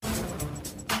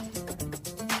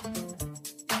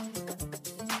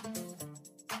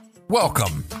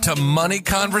Welcome to Money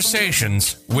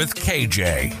Conversations with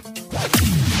KJ.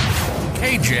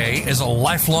 KJ is a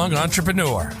lifelong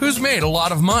entrepreneur who's made a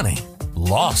lot of money,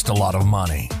 lost a lot of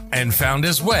money, and found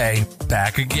his way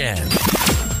back again.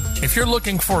 If you're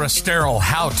looking for a sterile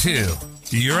how-to,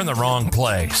 you're in the wrong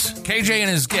place. KJ and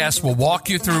his guests will walk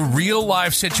you through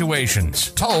real-life situations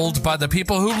told by the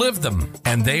people who live them,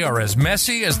 and they are as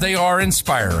messy as they are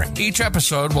inspiring. Each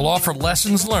episode will offer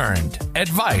lessons learned,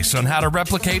 advice on how to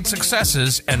replicate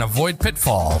successes and avoid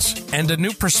pitfalls, and a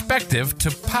new perspective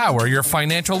to power your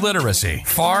financial literacy.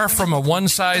 Far from a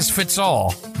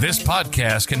one-size-fits-all, this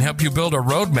podcast can help you build a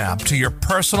roadmap to your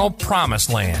personal promised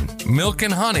land. Milk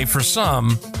and honey for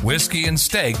some, whiskey and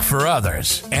steak for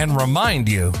others, and remind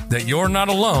you that you're not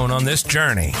alone on this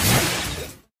journey.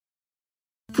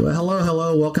 Well,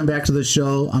 hello. Welcome back to the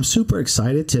show. I'm super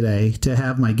excited today to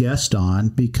have my guest on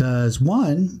because,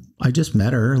 one, I just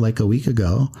met her like a week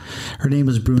ago. Her name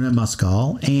is Bruna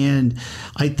Mascal, and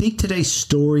I think today's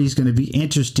story is going to be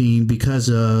interesting because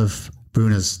of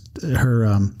Bruna's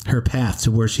her path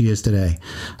to where she is today.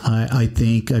 I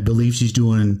believe she's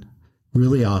doing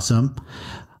really awesome.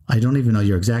 I don't even know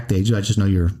your exact age. I just know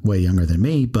you're way younger than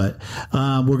me, but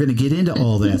we're going to get into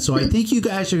all that. So I think you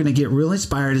guys are going to get real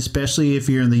inspired, especially if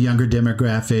you're in the younger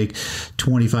demographic,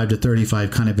 25 to 35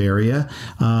 kind of area.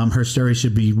 Her story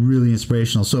should be really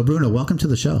inspirational. So Bruna, welcome to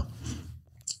the show.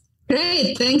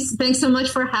 Great. Thanks so much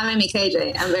for having me,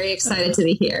 KJ. I'm very excited to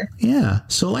be here. Yeah.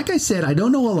 So like I said, I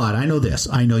don't know a lot. I know this.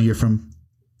 I know you're from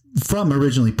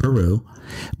originally Peru,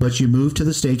 but you moved to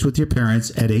the States with your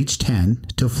parents at age 10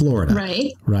 to Florida.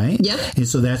 Right? Yep. And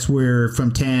so that's where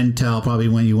from 10 till probably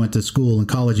when you went to school and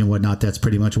college and whatnot, that's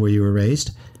pretty much where you were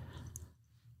raised?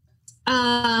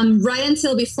 Right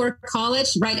until before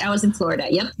college, I was in Florida.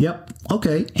 Yep.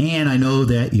 Okay. And I know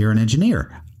that you're an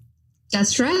engineer.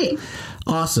 That's right.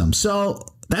 Awesome. So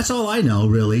that's all I know,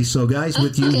 really. So, guys,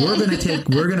 with you, we're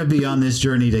going to be on this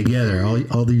journey together.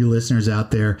 All of you listeners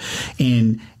out there,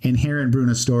 and hearing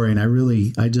Bruna's story, and I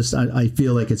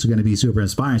feel like it's going to be super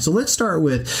inspiring. So let's start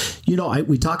with,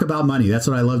 we talk about money. That's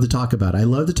what I love to talk about. I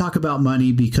love to talk about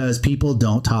money because people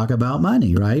don't talk about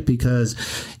money, right? Because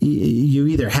you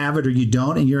either have it or you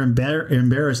don't, and you're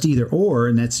embarrassed either or,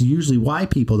 and that's usually why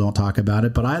people don't talk about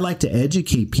it. But I like to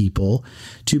educate people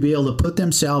to be able to put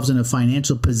themselves in a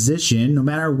financial position, no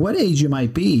matter what age you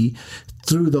might be,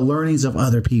 through the learnings of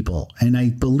other people. And I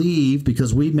believe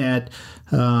because we met,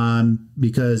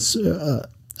 because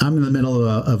I'm in the middle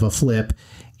of a flip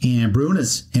and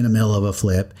Bruna's in the middle of a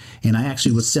flip, and I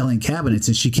actually was selling cabinets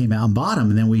and she came out and bought them,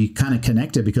 and then we kind of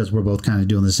connected because we're both kind of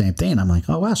doing the same thing. I'm like,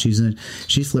 oh wow, she's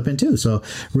flipping too. So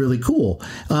really cool.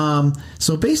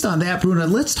 So based on that, Bruna,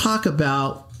 let's talk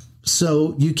about,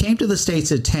 so you came to the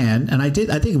States at 10, and I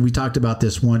think we talked about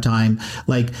this one time.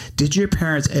 Like, did your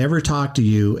parents ever talk to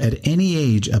you at any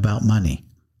age about money?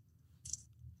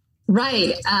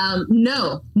 Right.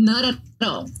 No, not at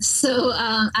all. So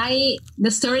the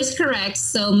story is correct.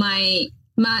 So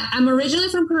I'm originally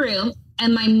from Peru,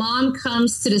 and my mom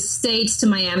comes to the States, to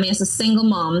Miami, as a single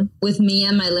mom with me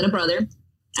and my little brother.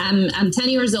 I'm 10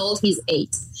 years old. He's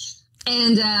 8.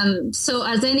 And so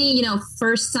as any,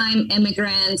 first time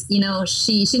immigrant, she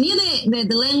knew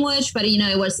the language, but,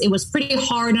 it was pretty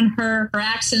hard on her. Her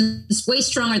accent's way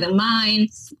stronger than mine.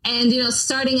 And,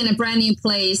 starting in a brand new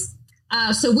place.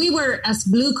 So we were as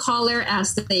blue collar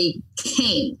as they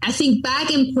came. I think back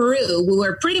in Peru, we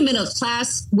were pretty middle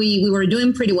class. We were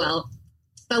doing pretty well.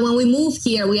 But when we moved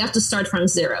here, we have to start from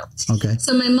zero. Okay.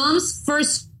 So my mom's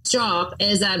first job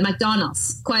is at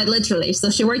McDonald's, quite literally.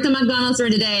 So she worked at McDonald's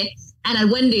during the day and at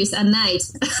Wendy's at night.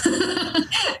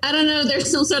 I don't know if there's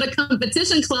some sort of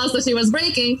competition clause that she was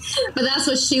breaking, but that's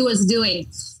what she was doing.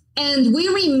 And we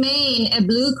remain a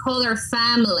blue collar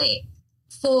family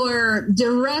for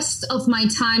the rest of my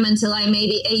time until I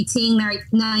maybe 18 or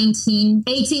 19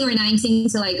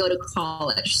 till I go to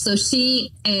college. So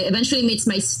she eventually meets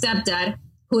my stepdad,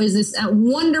 who is this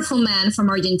wonderful man from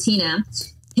Argentina.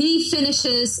 He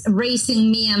finishes raising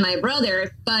me and my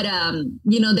brother, but,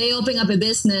 they open up a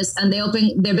business, and their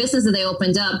business that they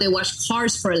opened up, they wash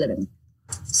cars for a living.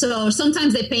 So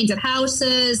sometimes they painted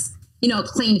houses,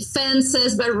 cleaned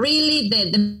fences, but really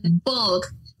the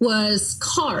bulk was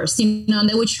cars, and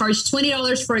they would charge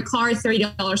 $20 for a car,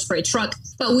 $30 for a truck,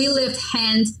 but we lived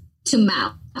hand to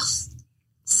mouth.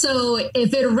 So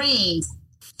if it rained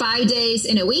 5 days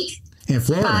in a week, in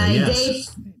Florida,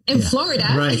 Florida,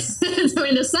 right. So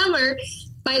in the summer,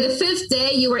 by the 5th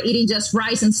day, you were eating just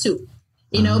rice and soup,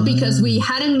 because we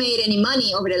hadn't made any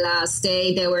money over the last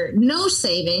day. There were no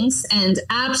savings and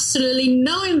absolutely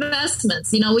no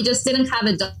investments. We just didn't have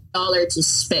a dollar to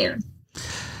spare.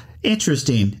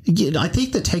 Interesting. I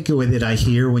think the takeaway that I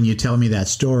hear when you tell me that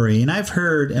story, and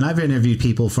I've interviewed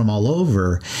people from all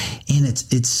over, and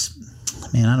it's,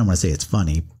 man, I don't want to say it's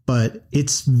funny, but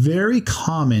it's very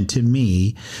common to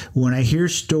me when I hear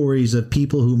stories of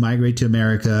people who migrate to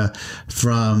America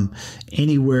from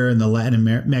anywhere in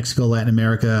the Mexico, Latin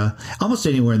America, almost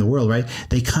anywhere in the world, right?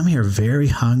 They come here very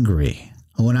hungry.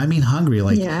 When I mean hungry,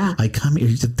 like I come here,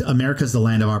 America's the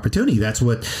land of opportunity. That's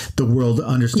what the world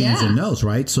understands and knows,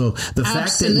 right? So the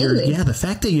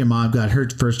fact that your mom got her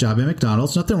first job at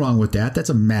McDonald's, nothing wrong with that. That's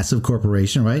a massive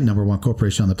corporation, right? Number one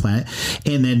corporation on the planet.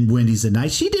 And then Wendy's at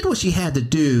night. She did what she had to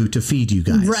do to feed you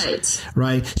guys.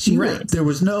 Right. There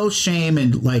was no shame.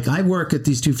 And like, I work at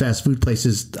these two fast food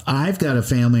places. I've got a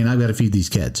family and I've got to feed these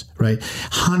kids, right?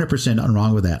 100% nothing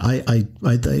wrong with that.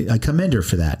 I commend her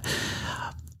for that.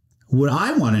 What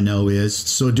I want to know is,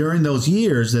 so during those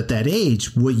years at that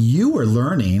age, what you were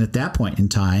learning at that point in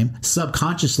time,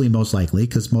 subconsciously most likely,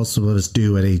 because most of us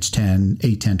do at age 10,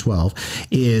 8, 10, 12,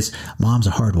 is mom's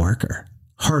a hard worker.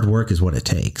 Hard work is what it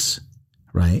takes,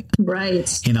 right? Right.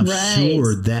 And I'm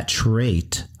sure that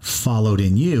trait followed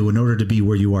in you in order to be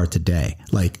where you are today.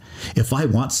 Like, if I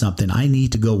want something, I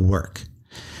need to go work.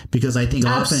 Because I think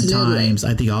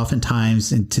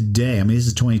oftentimes, and today, I mean, this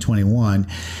is 2021,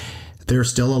 there's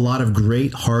still a lot of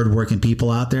great, hardworking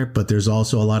people out there, but there's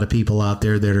also a lot of people out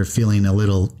there that are feeling a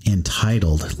little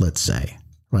entitled, let's say,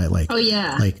 right? Like,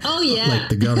 like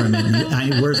the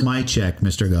government. Where's my check,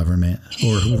 Mr. Government,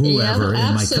 or whoever it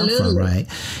might come from, right?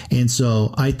 And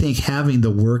so I think having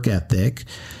the work ethic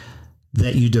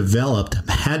that you developed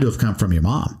had to have come from your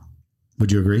mom.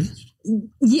 Would you agree?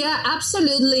 Yeah,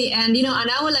 absolutely. And, and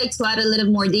I would like to add a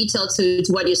little more detail to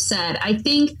what you said. I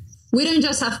think we don't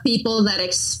just have people that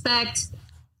expect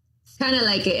kind of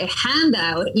like a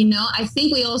handout, I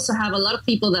think we also have a lot of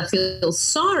people that feel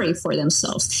sorry for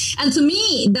themselves. And to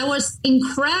me, that was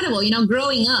incredible,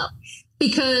 growing up,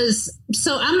 because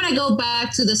so I'm going to go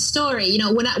back to the story.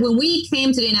 When we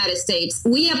came to the United States,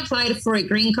 we applied for a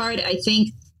green card, I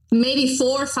think maybe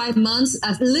 4 or 5 months,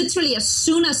 literally as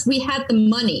soon as we had the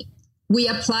money, we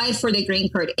applied for the green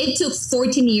card. It took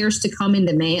 14 years to come in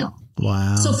the mail.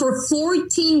 Wow. So for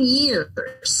 14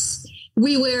 years,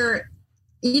 we were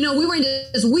in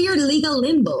this weird legal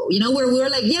limbo, where we were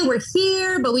like, we're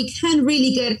here, but we can't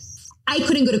really I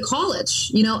couldn't go to college.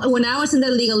 When I was in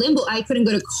that legal limbo, I couldn't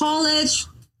go to college.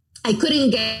 I couldn't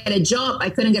get a job.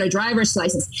 I couldn't get a driver's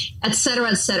license, et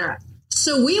cetera, et cetera.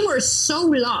 So we were so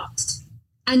lost.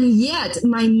 And yet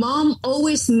my mom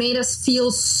always made us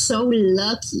feel so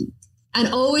lucky. And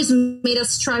always made us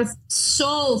strive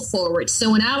so forward.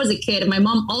 So when I was a kid, my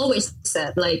mom always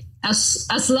said, like,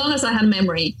 as long as I had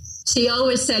memory, she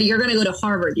always said, you're going to go to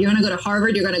Harvard. You're going to go to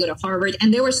Harvard. You're going to go to Harvard.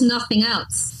 And there was nothing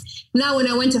else. Now,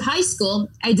 when I went to high school,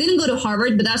 I didn't go to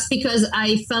Harvard, but that's because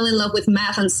I fell in love with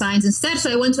math and science instead.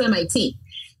 So I went to MIT.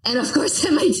 And of course,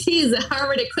 MIT is the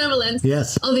Harvard equivalent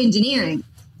of engineering.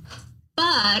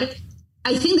 But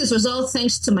I think this was all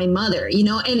thanks to my mother,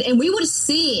 and we would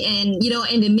see in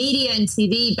the media and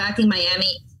TV back in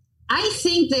Miami, I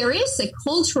think there is a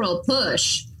cultural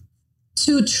push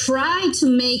to try to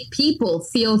make people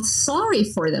feel sorry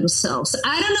for themselves.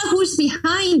 I don't know who's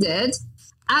behind it.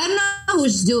 I don't know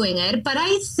who's doing it, but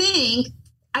I think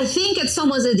it's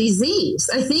almost a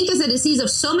disease. I think it's a disease of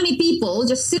so many people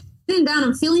just sitting down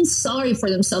and feeling sorry for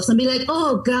themselves and be like,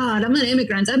 oh God, I'm an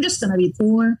immigrant. I'm just going to be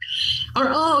poor. Or,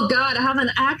 oh God, I have an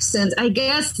accent. I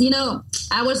guess,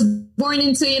 I was born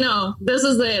into, this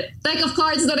is the deck of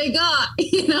cards that I got,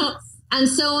 and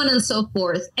so on and so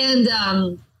forth. And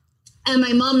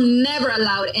my mom never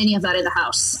allowed any of that in the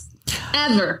house,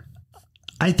 ever.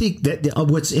 I think that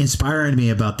what's inspiring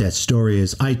me about that story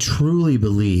is I truly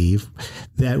believe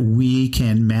that we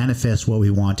can manifest what we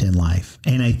want in life.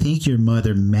 And I think your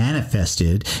mother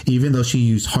manifested, even though she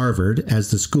used Harvard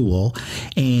as the school,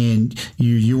 and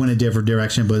you went a different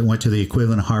direction, but went to the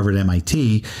equivalent of Harvard,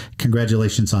 MIT.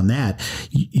 Congratulations on that.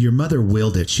 Your mother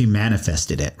willed it. She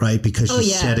manifested it, right? Because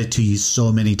she said it to you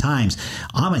so many times.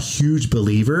 I'm a huge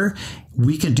believer.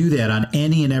 We can do that on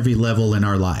any and every level in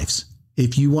our lives.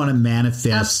 If you want to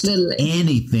manifest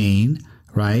anything,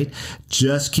 right,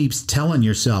 just keep telling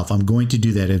yourself, I'm going to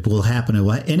do that. It will happen.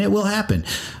 And it will happen.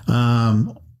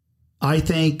 I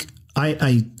think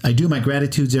I do my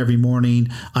gratitudes every morning.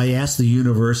 I ask the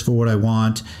universe for what I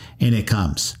want, and it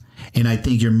comes. And I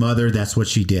think your mother, that's what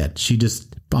she did. She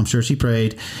just I'm sure she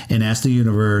prayed and asked the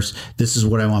universe, this is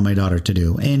what I want my daughter to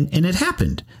do. And it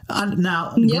happened.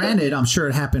 Now, granted, I'm sure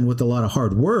it happened with a lot of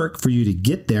hard work for you to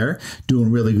get there,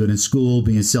 doing really good in school,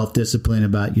 being self-disciplined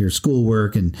about your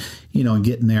schoolwork and, and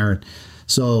getting there.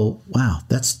 So, wow,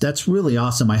 that's really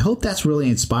awesome. I hope that's really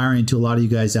inspiring to a lot of you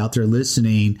guys out there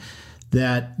listening,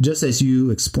 that just as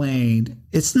you explained,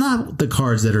 it's not the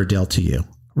cards that are dealt to you,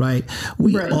 right?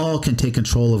 We all can take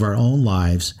control of our own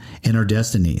lives and our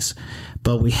destinies.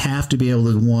 But we have to be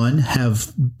able to, one,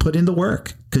 have put in the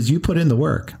work, because you put in the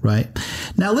work, right?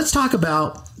 Now, let's talk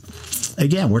about,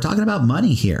 again, we're talking about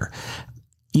money here.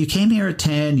 You came here at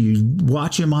 10, you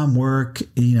watch your mom work,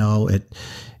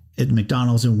 at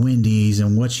McDonald's and Wendy's,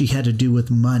 and what she had to do with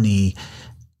money.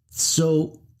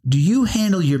 So do you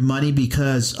handle your money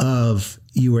because of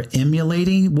you were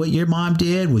emulating what your mom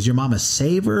did? Was your mom a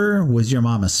saver? Was your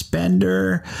mom a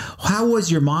spender? How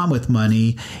was your mom with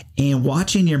money? And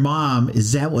watching your mom,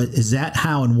 is that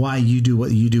how and why you do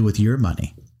what you do with your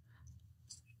money?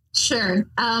 Sure.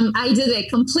 I do the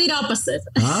complete opposite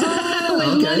with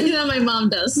money that my mom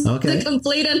does. Okay. The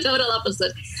complete and total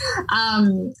opposite.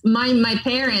 My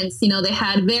parents, they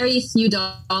had very few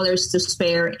dollars to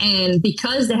spare. And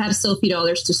because they had so few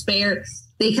dollars to spare,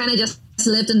 they kind of just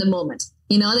lived in the moment.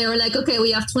 They were like, okay,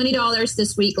 we have $20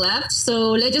 this week left,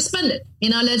 so let's just spend it.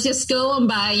 Let's just go and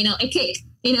buy, a cake,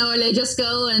 or let's just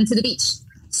go into the beach.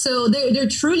 So there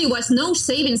truly was no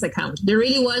savings account. There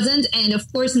really wasn't. And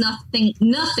of course, nothing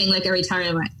like a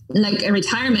retirement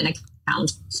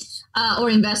account or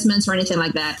investments or anything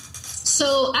like that.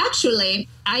 So actually,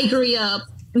 I grew up,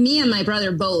 me and my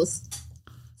brother both,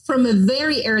 from a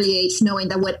very early age, knowing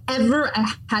that whatever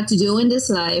I had to do in this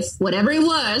life, whatever it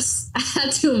was, I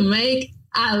had to make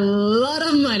a lot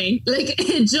of money, like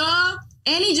a job,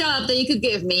 any job that you could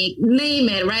give me, name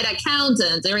it, right?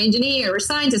 Accountant or engineer or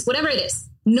scientist, whatever it is.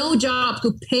 No job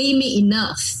could pay me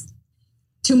enough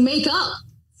to make up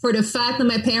for the fact that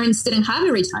my parents didn't have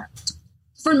a retirement.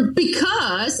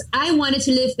 Because I wanted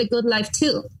to live the good life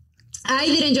too. I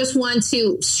didn't just want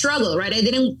to struggle, right? I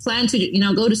didn't plan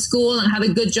to, go to school and have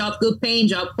a good job, good paying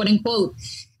job, quote unquote,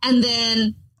 and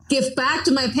then give back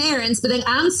to my parents, but then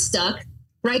I'm stuck,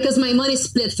 right? Because my money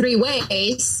split 3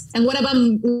 ways. And what about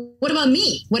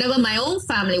me? What about my own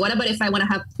family? What about if I want to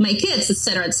have my kids, et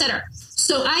cetera, et cetera?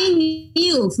 So I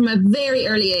knew from a very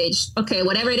early age, okay,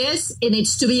 whatever it is, it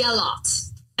needs to be a lot.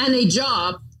 And a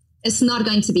job is not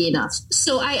going to be enough.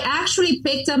 So I actually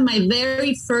picked up my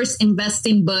very first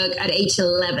investing book at age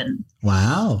 11.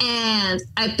 Wow. And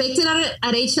I picked it up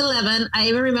at age 11. I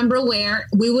even remember where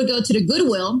we would go to the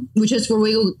Goodwill, which is where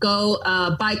we would go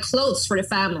buy clothes for the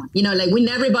family. We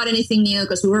never bought anything new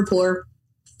because we were poor.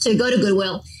 So we go to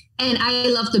Goodwill. And I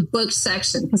love the book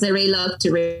section because I really love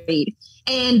to read.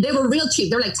 And they were real cheap.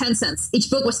 They were like 10 cents. Each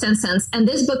book was 10 cents. And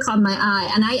this book caught my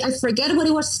eye. And I forget what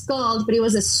it was called, but it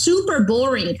was a super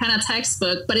boring kind of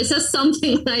textbook. But it says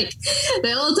something like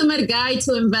The Ultimate Guide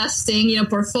to Investing,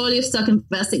 portfolio stock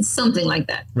investing, something like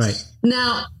that. Right.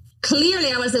 Now,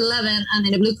 clearly I was 11 and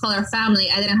in a blue collar family,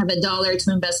 I didn't have a dollar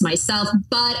to invest myself,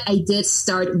 but I did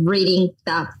start reading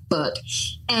that book.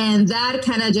 And that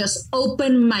kind of just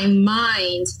opened my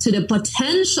mind to the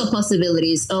potential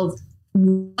possibilities of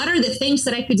what are the things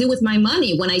that I could do with my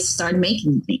money when I start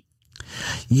making money.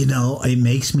 It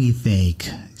makes me think.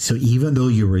 So even though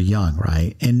you were young,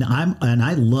 right? And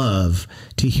I love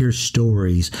to hear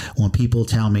stories when people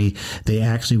tell me they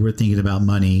actually were thinking about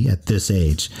money at this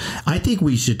age. I think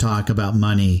we should talk about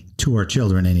money to our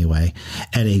children anyway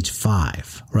at age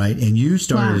 5, right? And you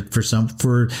started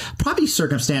for probably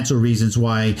circumstantial reasons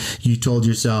why you told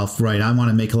yourself, right, I want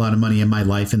to make a lot of money in my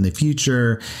life in the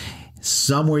future.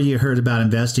 Somewhere you heard about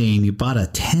investing, you bought a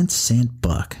 10-cent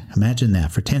book. Imagine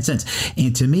that, for 10 cents.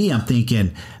 And to me, I'm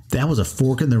thinking that was a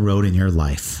fork in the road in your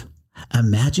life.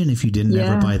 Imagine if you didn't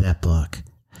ever buy that book,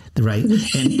 right?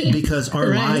 And because our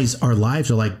lives are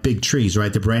like big trees,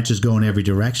 right? The branches go in every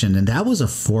direction. And that was a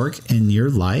fork in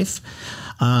your life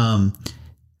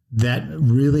that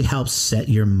really helps set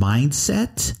your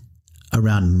mindset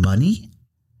around money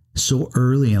so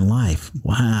early in life.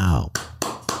 Wow.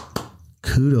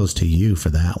 Kudos to you for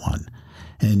that one.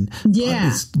 And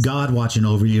it's God watching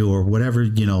over you, or whatever,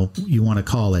 you want to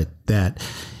call it, that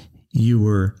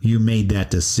you made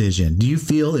that decision. Do you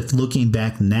feel, if looking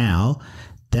back now,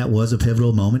 that was a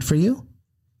pivotal moment for you?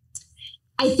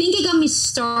 I think it got me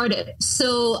started.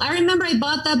 So I remember I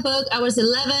bought that book. I was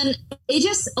 11. It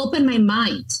just opened my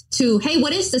mind to, hey,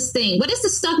 what is this thing? What is the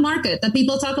stock market that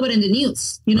people talk about in the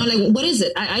news? What is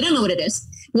it? I don't know what it is.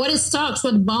 What is stocks?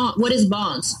 What is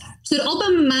bonds? So it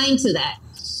opened my mind to that.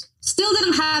 Still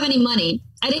didn't have any money.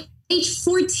 I didn't age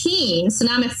 14, so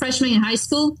now I'm a freshman in high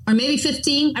school, or maybe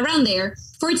 15, around there,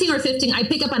 14 or 15, I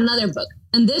pick up another book.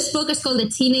 And this book is called The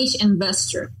Teenage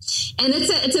Investor. And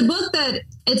it's a book that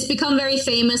it's become very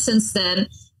famous since then.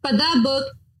 But that book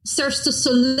serves to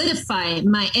solidify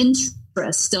my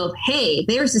interest of, hey,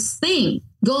 there's this thing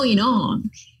going on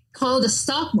called the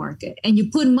stock market. And you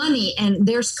put money and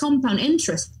there's compound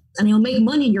interest. And you'll make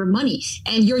money in your money.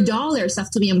 And your dollars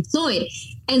have to be employed.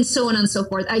 And so on and so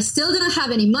forth. I still didn't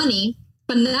have any money.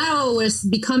 But now I was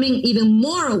becoming even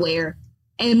more aware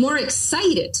and more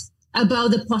excited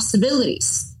about the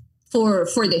possibilities for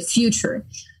the future.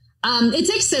 It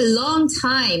takes a long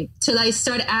time till I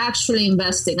start actually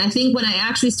investing. I think when I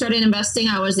actually started investing,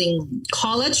 I was in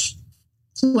college.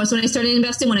 Was when I started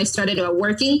investing, when I started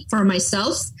working for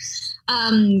myself.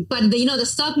 But the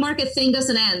stock market thing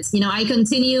doesn't end.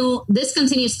 This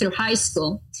continues through high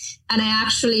school. And I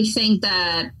actually think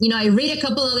that, I read a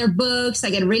couple other books. I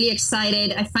get really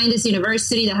excited. I find this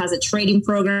university that has a trading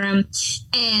program.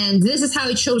 And this is how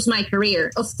it chose my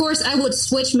career. Of course, I would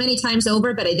switch many times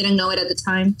over, but I didn't know it at the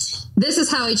time. This is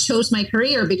how it chose my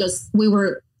career because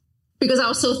I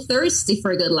was so thirsty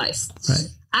for a good life. Right.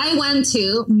 I went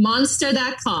to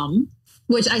monster.com,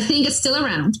 which I think is still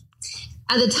around.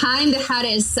 At the time, they had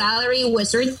a salary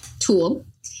wizard tool.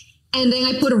 And then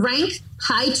I put rank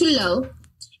high to low.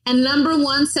 And number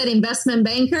one said investment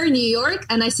banker, New York.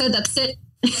 And I said, that's it.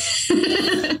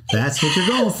 That's what you're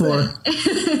going for.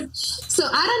 So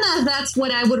I don't know if that's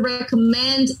what I would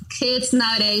recommend kids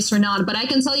nowadays or not. But I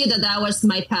can tell you that was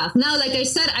my path. Now, like I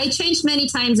said, I changed many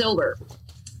times over.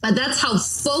 But that's how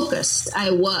focused I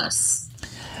was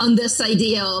on this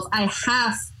idea of I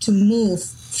have to move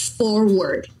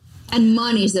forward. And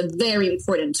money is a very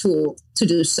important tool to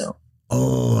do so.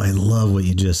 Oh, I love what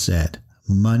you just said.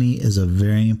 Money is a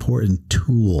very important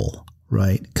tool,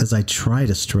 right? Because I try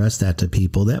to stress that to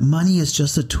people, that money is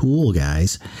just a tool,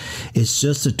 guys. It's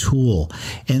just a tool.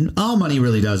 And all money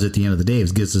really does at the end of the day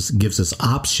is gives us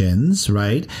options,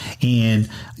 right? And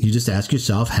you just ask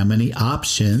yourself, how many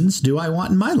options do I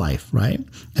want in my life, right?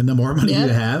 And the more money you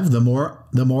have, the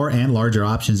more and larger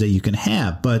options that you can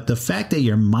have. But the fact that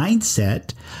your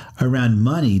mindset around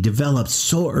money develops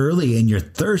so early and your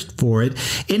thirst for it.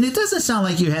 And it doesn't sound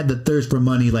like you had the thirst for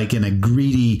money like in a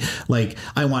greedy, like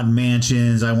I want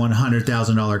mansions, I want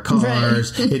 $100,000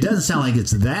 cars. Right. It doesn't sound like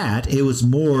it's that. It was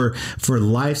more for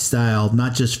lifestyle,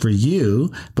 not just for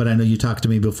you. But I know you talked to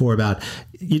me before about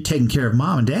you taking care of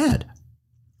mom and dad.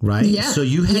 Right. Yeah. So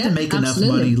you had to make enough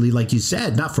money, like you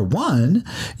said, not for one,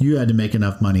 you had to make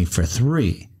enough money for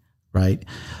three. Right.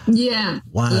 Yeah.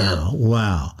 Wow. Yeah.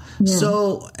 Wow. Yeah.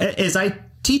 So as I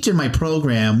teach in my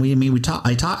program,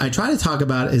 I try to talk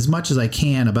about as much as I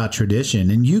can about tradition.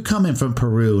 And you come in from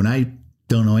Peru, and I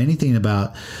don't know anything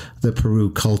about the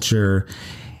Peru culture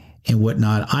and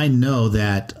whatnot. I know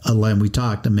that, and we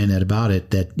talked a minute about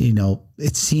it, that,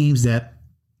 it seems that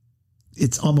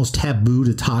it's almost taboo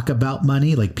to talk about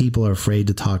money. Like people are afraid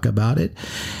to talk about it.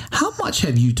 How much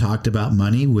have you talked about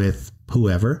money with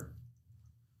whoever?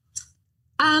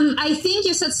 I think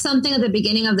you said something at the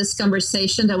beginning of this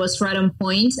conversation that was right on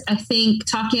point. I think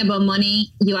talking about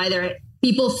money,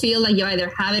 people feel like you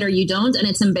either have it or you don't, and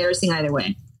it's embarrassing either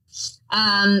way.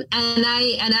 And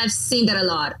I've seen that a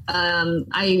lot.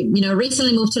 I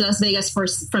recently moved to Las Vegas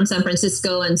from San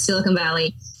Francisco and Silicon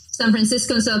Valley. San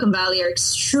Francisco and Silicon Valley are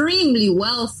extremely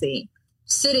wealthy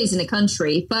cities in the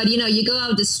country, but you go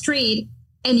out the street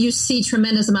and you see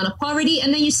tremendous amount of poverty,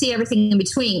 and then you see everything in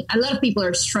between. A lot of people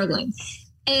are struggling.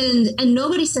 And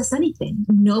nobody says anything.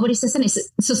 Nobody says anything.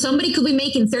 So somebody could be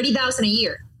making $30,000 a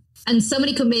year, and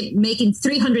somebody could be making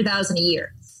 $300,000 a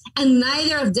year, and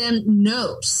neither of them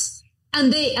knows.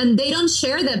 And they don't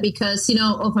share that because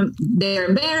they're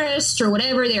embarrassed or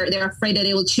whatever. They're afraid that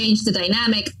it will change the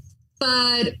dynamic.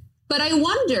 But I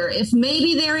wonder if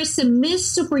maybe there is a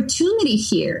missed opportunity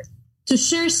here to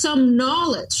share some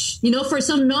knowledge. For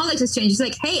some knowledge exchange. It's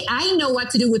like, hey, I know what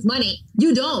to do with money.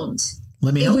 You don't.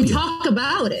 Let me help you. If we talk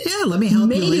about it, let me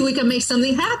help you. Maybe we can make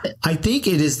something happen. I think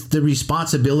it is the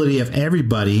responsibility of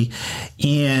everybody.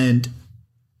 And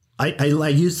I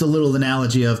use the little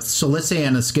analogy of, so let's say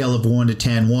on a scale of 1 to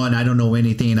 10, 1, I don't know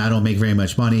anything. I don't make very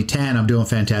much money. 10, I'm doing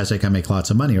fantastic. I make lots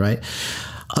of money, right?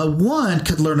 A 1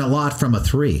 could learn a lot from a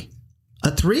 3. A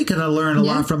 3 could learn a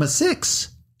lot from a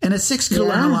 6. And a 6 could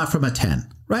learn a lot from a 10.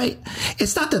 Right?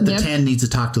 It's not that the 10 needs to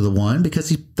talk to the 1, because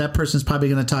that person's probably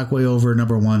going to talk way over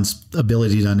number 1's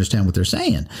ability to understand what they're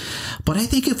saying. But I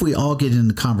think if we all get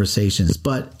into conversations,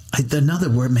 but another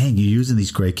word, man, you're using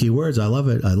these great keywords. I love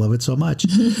it. I love it so much.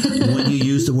 When you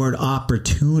use the word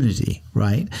opportunity,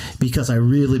 right? Because I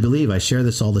really believe, I share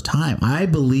this all the time. I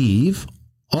believe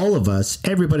all of us,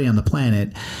 everybody on the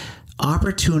planet,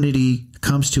 opportunity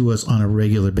comes to us on a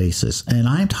regular basis. And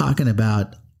I'm talking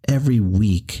about every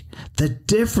week. The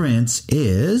difference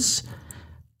is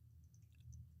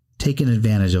taking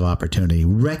advantage of opportunity,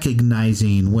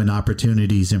 recognizing when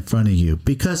opportunity is in front of you,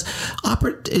 because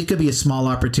it could be a small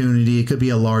opportunity, it could be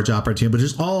a large opportunity, but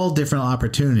there's all different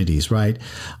opportunities, right?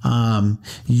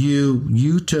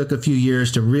 You took a few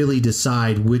years to really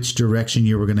decide which direction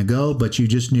you were going to go, but you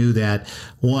just knew that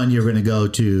one, you're going to go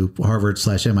to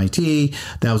Harvard/MIT.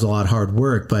 That was a lot of hard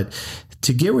work, but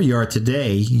to get where you are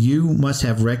today, you must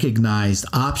have recognized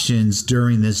options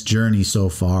during this journey so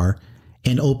far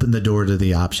and open the door to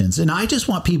the options. And I just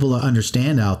want people to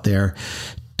understand out there,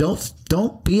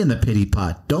 don't be in the pity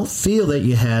pot. Don't feel that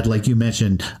you had, like you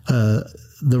mentioned, the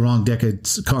wrong deck of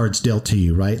cards dealt to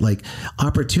you, right? Like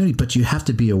opportunity, but you have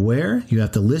to be aware, you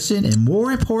have to listen, and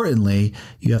more importantly,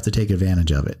 you have to take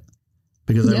advantage of it.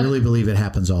 Because I really believe it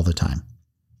happens all the time.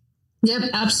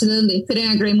 Yep, absolutely.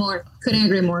 Couldn't agree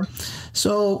more.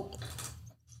 So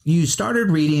you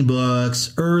started reading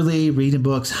books, early reading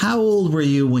books. How old were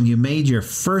you when you made your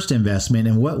first investment,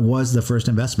 and what was the first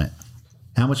investment?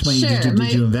 How much money did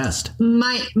you invest?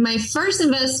 My first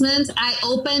investment, I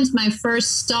opened my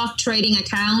first stock trading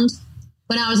account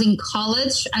when I was in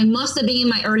college. I must have been in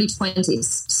my early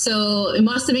 20s. So it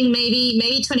must have been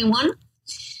maybe 21.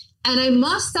 And I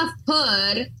must have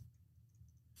put,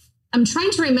 I'm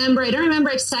trying to remember, I don't remember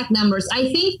exact numbers.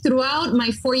 I think throughout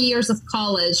my 4 years of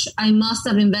college, I must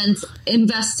have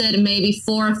invested maybe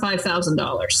 $4,000 or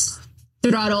 $5,000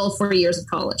 throughout all 4 years of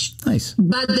college. Nice.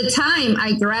 But the time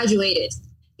I graduated,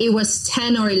 it was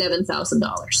 $10,000 or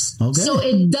 $11,000. Okay. So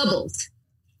it doubled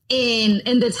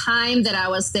in the time that I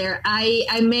was there.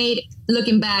 I made,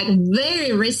 looking back,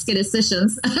 very risky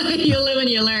decisions. You live and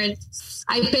you learn.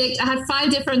 I had 5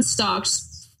 different stocks.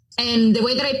 And the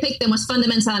way that I picked them was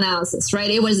fundamental analysis, right?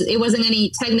 It wasn't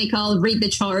any technical, read the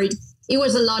chart. It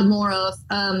was a lot more of,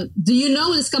 do you know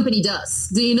what this company does?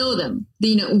 Do you know them? Do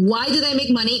you know, why do they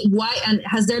make money? Why? And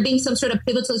has there been some sort of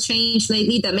pivotal change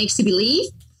lately that makes you believe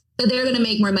that they're going to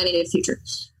make more money in the future?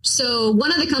 So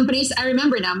one of the companies, I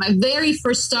remember now, my very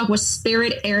first stock was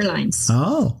Spirit Airlines.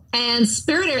 Oh. And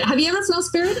Spirit, have you ever flown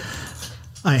Spirit?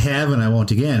 I have, and I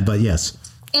won't again, but yes.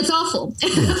 It's awful.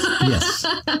 Yes.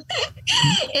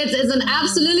 It's an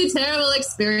absolutely terrible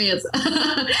experience.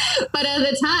 But at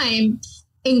the time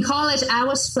in college, I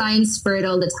was flying Spirit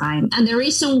all the time. And the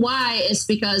reason why is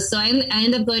because I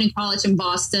ended up going to college in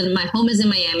Boston. My home is in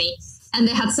Miami. And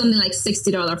they had something like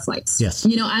 $60 flights. Yes.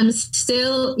 I'm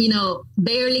still,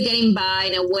 barely getting by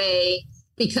in a way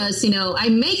because, I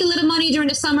make a little money during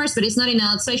the summers, but it's not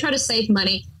enough. So I try to save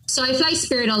money. So I fly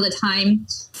Spirit all the time.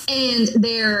 And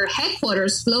their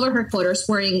headquarters, Florida headquarters,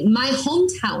 were in my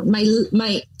hometown,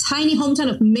 my tiny hometown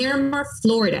of Miramar,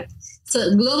 Florida.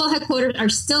 So global headquarters are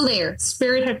still there,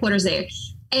 Spirit headquarters there.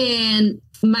 And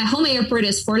my home airport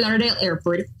is Fort Lauderdale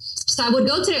Airport. So I would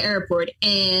go to the airport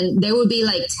and there would be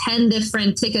like 10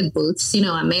 different ticket booths,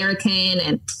 American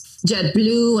and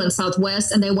JetBlue and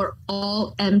Southwest, and they were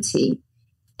all empty.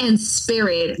 And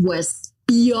Spirit was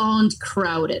beyond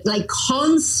crowded, like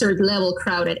concert level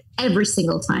crowded every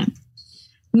single time.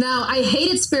 Now, I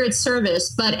hated Spirit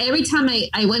service, but every time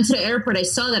I went to the airport, I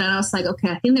saw that and I was like, okay,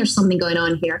 I think there's something going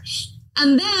on here.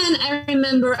 And then I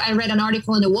remember I read an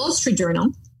article in the Wall Street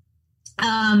Journal,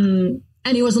 and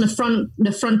it was on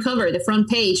the front cover, the front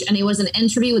page, and it was an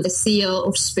interview with the CEO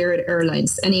of Spirit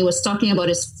Airlines, and he was talking about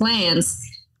his plans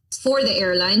for the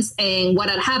airlines and what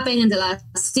had happened in the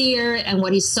last year and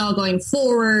what he saw going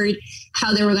forward,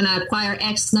 how they were going to acquire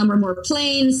X number more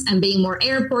planes and being more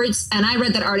airports. And I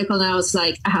read that article and I was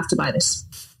like, I have to buy this.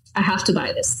 I have to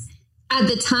buy this. At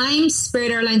the time,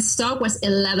 Spirit Airlines stock was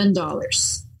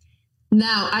 $11.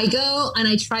 Now I go and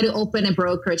I try to open a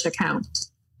brokerage account.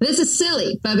 This is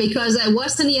silly, but because I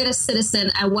wasn't yet a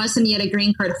citizen, I wasn't yet a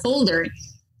green card holder,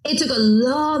 it took a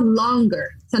lot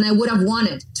longer than I would have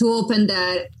wanted to open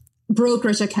that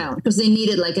brokerage account because they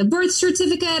needed like a birth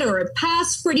certificate or a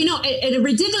passport, a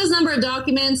ridiculous number of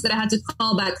documents that I had to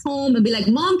call back home and be like,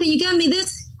 Mom, can you get me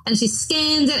this? And she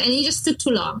scanned it and it just took too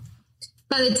long.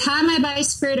 By the time I buy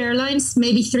Spirit Airlines,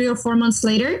 maybe 3 or 4 months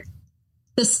later,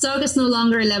 the stock is no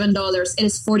longer $11. It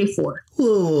is $44.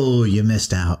 Oh, you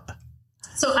missed out.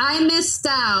 So I missed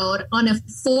out on a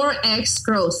 4X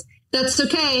growth. That's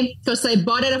okay because I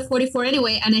bought it at 44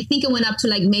 anyway. And I think it went up to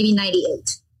like maybe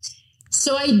 98.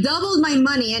 So I doubled my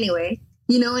money anyway,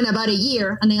 in about a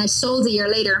year. And then I sold a year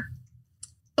later.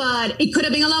 But it could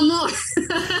have been a lot more.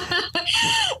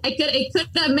 It could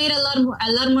have made a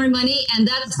lot more money. And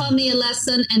that taught me a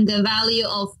lesson and the value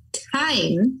of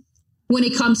time when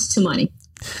it comes to money.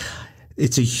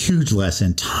 it's a huge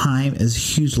lesson. Time is a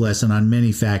huge lesson on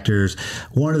many factors.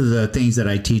 One of the things that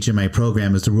I teach in my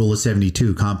program is the rule of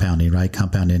 72, compounding, right?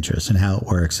 Compound interest and how it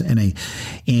works. And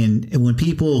when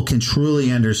people can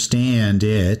truly understand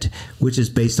it, which is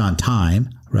based on time,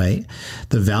 right?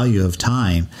 The value of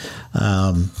time,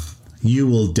 you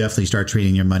will definitely start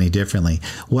treating your money differently.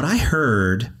 What I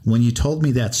heard when you told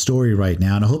me that story right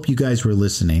now, and I hope you guys were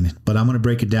listening, but I'm going to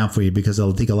break it down for you because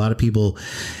I think a lot of people,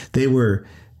 they were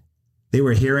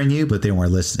hearing you, but they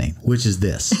weren't listening, which is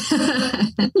this.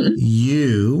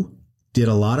 You did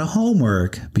a lot of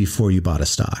homework before you bought a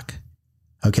stock.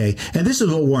 Okay. And this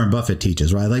is what Warren Buffett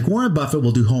teaches, right? Like Warren Buffett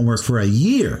will do homework for a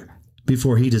year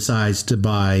before he decides to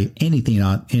buy anything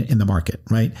in the market,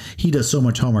 right? He does so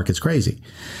much homework. It's crazy.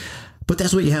 But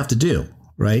that's what you have to do,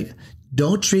 right?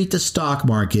 Don't treat the stock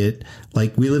market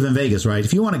like we live in Vegas, right?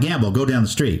 If you want to gamble, go down the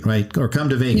street, right? Or come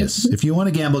to Vegas. If you want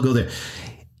to gamble, go there.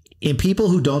 And people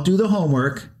who don't do the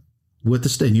homework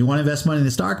and you want to invest money in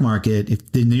the stock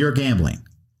market, then you're gambling,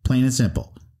 plain and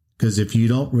simple. Because if you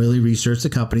don't really research the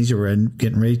companies you're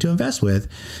getting ready to invest with,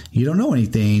 you don't know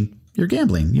anything, you're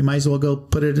gambling. You might as well go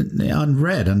put it on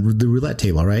red on the roulette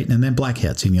table, right? And then black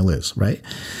hits and you lose, right?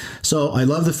 So I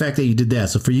love the fact that you did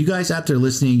that. So for you guys out there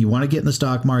listening, you want to get in the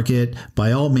stock market,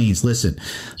 by all means, listen,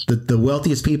 the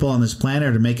wealthiest people on this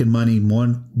planet are making money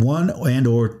one and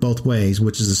or both ways,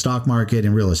 which is the stock market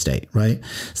and real estate, right?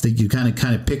 So you kind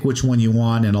of pick which one you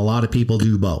want. And a lot of people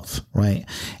do both, right?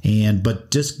 But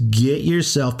just get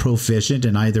yourself proficient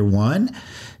in either one.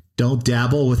 Don't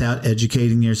dabble without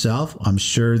educating yourself. I'm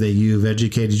sure that you've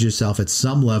educated yourself at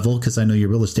some level, because I know you're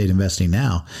real estate investing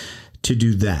now, to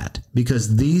do that.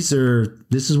 Because this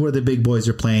is where the big boys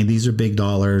are playing. These are big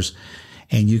dollars,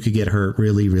 and you could get hurt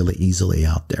really, really easily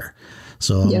out there.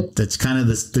 So That's kind of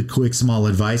the quick, small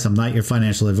advice. I'm not your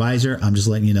financial advisor. I'm just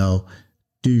letting you know,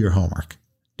 do your homework.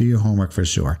 Do your homework for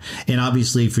sure. And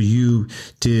obviously for you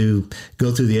to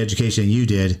go through the education you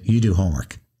did, you do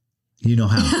homework. You know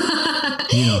how.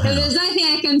 If there's anything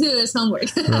I can do, is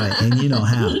homework. Right. And you know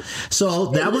how. So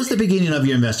that was the beginning of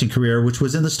your investing career, which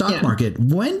was in the stock market.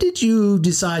 When did you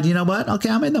decide, you know what? Okay,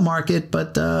 I'm in the market,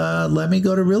 but let me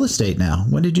go to real estate now.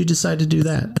 When did you decide to do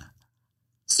that?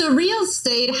 So real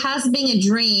estate has been a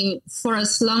dream for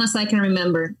as long as I can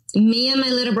remember. Me and my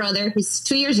little brother, who's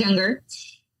 2 years younger,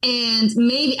 and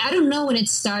maybe, I don't know when it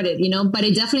started, but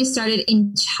it definitely started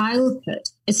in childhood.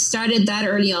 It started that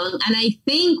early on. And I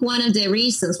think one of the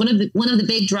reasons, one of the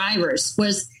big drivers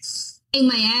was in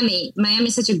Miami. Miami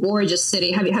is such a gorgeous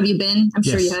city. Have you been? I'm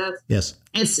sure you have. Yes.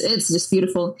 It's just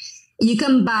beautiful. You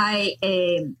can buy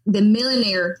the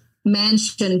Millionaire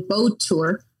Mansion boat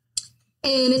tour.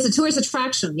 And it's a tourist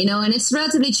attraction, and it's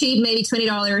relatively cheap, maybe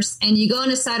 $20. And you go on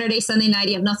a Saturday, Sunday night,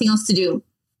 you have nothing else to do.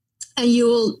 And you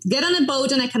will get on a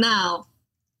boat on a canal,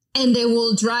 and they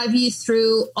will drive you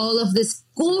through all of these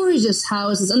gorgeous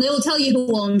houses, and they will tell you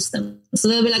who owns them. So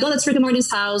they'll be like, oh, that's Rick and Morty's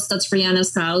house, that's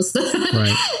Rihanna's house,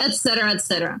 right. et cetera, et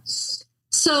cetera.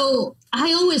 So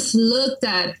I always looked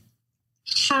at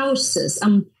houses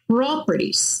and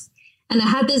properties, and I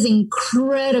had this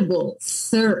incredible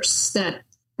thirst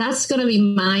that's going to be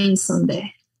mine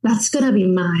someday. That's going to be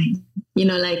mine,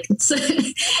 and I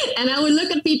would look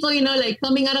at people,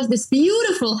 coming out of these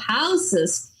beautiful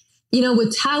houses,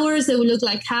 with towers that would look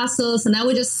like castles. And I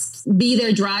would just be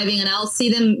there driving, and I'll see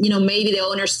them, maybe the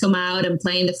owners come out and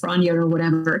play in the front yard or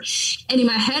whatever. And in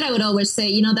my head, I would always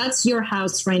say, that's your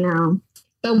house right now,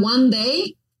 but one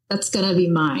day that's going to be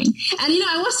mine. And,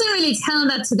 I wasn't really telling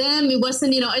that to them. It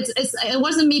wasn't, it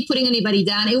wasn't me putting anybody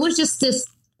down. It was just this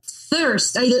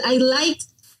thirst. I liked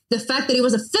the fact that it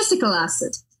was a physical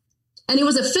asset, and it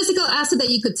was a physical asset that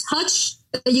you could touch,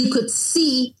 that you could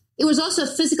see. It was also a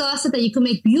physical asset that you could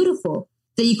make beautiful,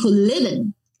 that you could live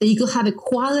in, that you could have a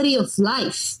quality of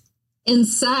life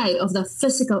inside of the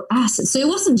physical asset. So it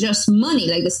wasn't just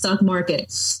money like the stock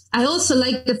market. I also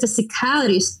like the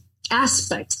physicality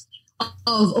aspect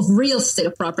of real estate,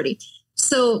 of property.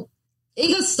 So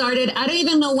it got started, I don't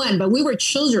even know when, but we were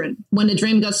children when the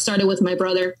dream got started with my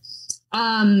brother.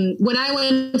 When I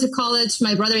went to college,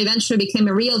 my brother eventually became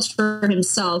a realtor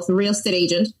himself, a real estate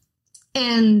agent.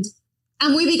 And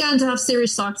we began to have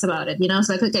serious talks about it, It's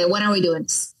like, okay, when are we doing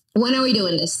this? When are we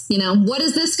doing this? What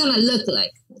is this going to look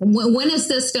like? When is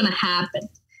this going to happen?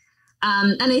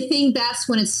 And I think that's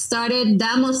when it started.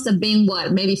 That must have been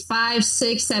maybe 5,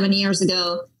 6, 7 years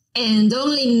ago. And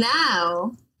only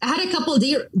now, I had a couple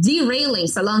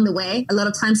derailings along the way. A lot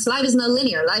of times life is not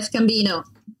linear. Life can be,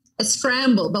 a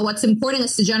scramble, but what's important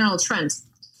is the general trend.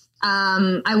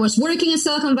 I was working in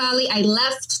Silicon Valley. I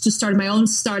left to start my own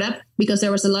startup because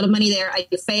there was a lot of money there. I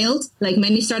failed, like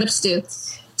many startups do.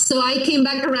 So I came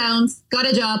back around, got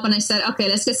a job, and I said, okay,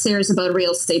 let's get serious about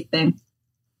real estate thing.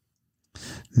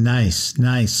 Nice.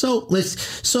 So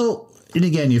and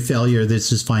again, your failure,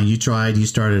 this is fine. You tried, you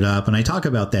started up, and I talk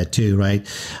about that too, right?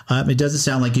 It doesn't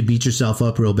sound like you beat yourself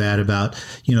up real bad about,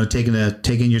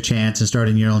 taking your chance and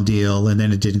starting your own deal, and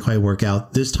then it didn't quite work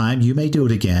out. This time, you may do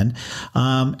it again.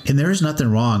 And there is nothing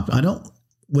wrong.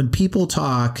 When people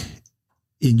talk,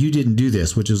 and you didn't do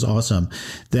this, which is awesome,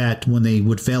 that when they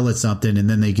would fail at something and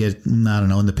then they get, I don't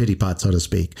know, in the pity pot, so to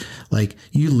speak, like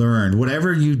you learned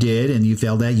whatever you did and you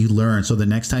failed at, you learned. So the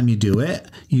next time you do it,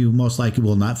 you most likely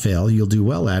will not fail. You'll do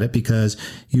well at it because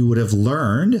you would have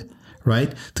learned,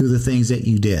 right, through the things that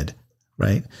you did,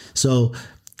 right? So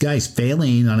guys,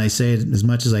 failing, and I say it as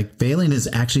much as like failing is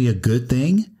actually a good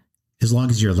thing as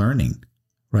long as you're learning,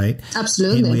 right?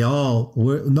 Absolutely.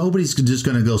 And nobody's just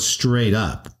going to go straight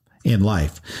up in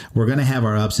life. We're going to have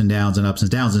our ups and downs. And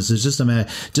it's just a matter,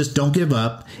 just don't give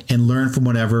up and learn from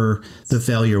whatever the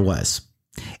failure was.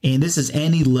 And this is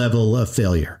any level of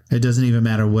failure. It doesn't even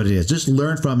matter what it is. Just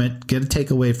learn from it, get a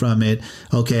takeaway from it.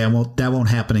 Okay, that won't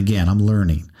happen again. I'm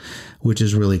learning, which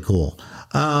is really cool.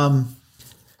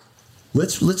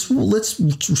 Let's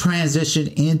transition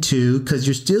into, because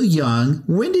you're still young.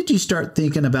 When did you start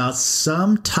thinking about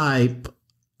some type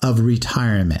of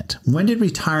retirement? When did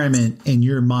retirement in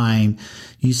your mind,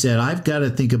 you said, I've got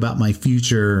to think about my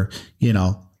future, in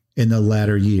the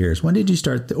latter years? When did you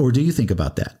start, or do you think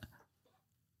about that?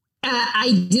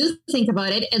 I do think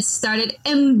about it. It started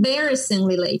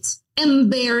embarrassingly late.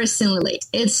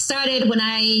 It started when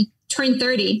I turned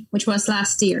 30, which was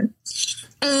last year.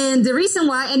 And the reason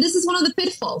why, and this is one of the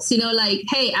pitfalls,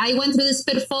 hey, I went through this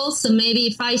pitfall. So maybe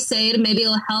if I say it, maybe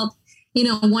it'll help,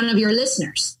 one of your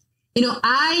listeners.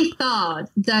 I thought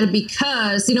that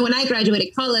because, when I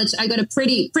graduated college, I got a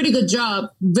pretty good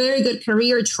job, very good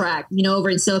career track, over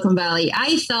in Silicon Valley.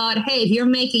 I thought, hey, if you're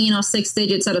making, 6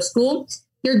 digits out of school,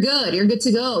 you're good. You're good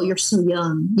to go. You're so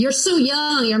young.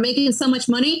 You're making so much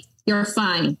money. You're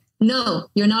fine. No,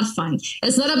 you're not fine.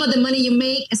 It's not about the money you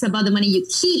make. It's about the money you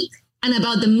keep, and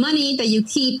about the money that you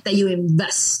keep that you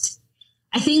invest.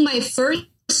 I think my first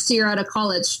year out of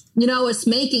college, I was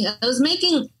making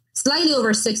slightly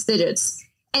over 6 digits.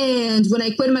 And when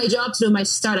I quit my job to do my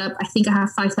startup, I think I have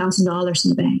 $5,000 in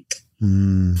the bank.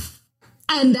 And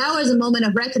that was a moment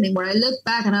of reckoning where I looked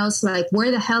back and I was like,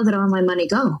 where the hell did all my money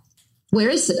go? Where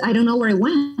is it? I don't know where it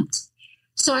went.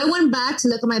 So I went back to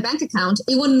look at my bank account.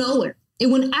 It went nowhere. It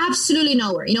went absolutely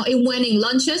nowhere. It went in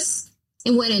lunches.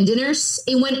 It went in dinners.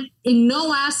 It went in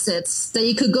no assets that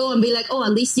you could go and be like, oh,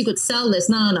 at least you could sell this.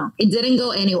 No. It didn't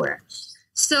go anywhere.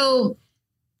 So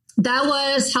that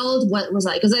was how old, what was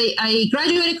I? Because I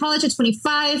graduated college at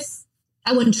 25.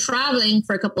 I went traveling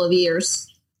for a couple of years.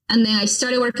 And then I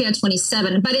started working at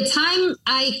 27. By the time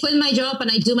I quit my job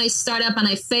and I do my startup and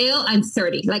I fail, I'm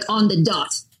 30, like on the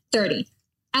dot, 30.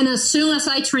 And as soon as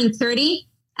I turned 30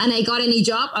 and I got a new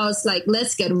job, I was like,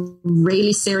 let's get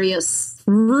really serious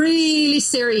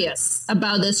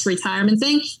about this retirement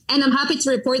thing. And I'm happy to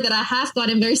report that I have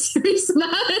gotten very serious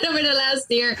about it over the last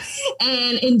year.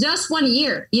 And in just 1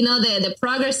 year, the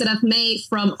progress that I've made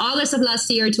from August of last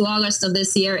year to August of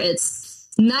this year, it's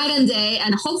night and day.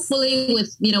 And hopefully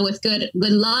with good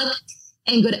luck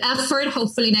and good effort,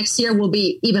 hopefully next year will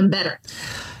be even better.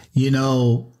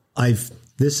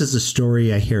 This is a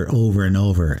story I hear over and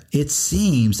over. It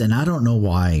seems, and I don't know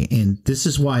why, and this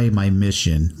is why my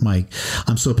mission,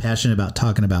 I'm so passionate about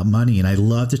talking about money, and I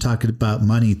love to talk about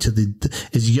money to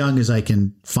as young as I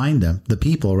can find them, the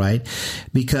people, right?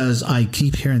 Because I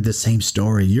keep hearing the same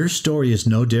story. Your story is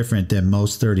no different than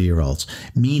most 30-year-olds,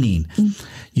 meaning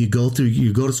you go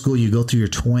to school, you go through your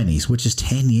 20s, which is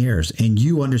 10 years, and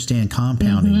you understand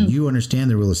compounding. Mm-hmm. You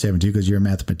understand the rule of 72 because you're a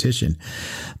mathematician.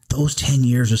 Those 10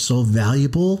 years are so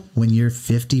valuable when you're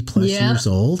 50 plus years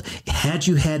old. Had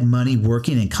you had money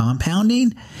working and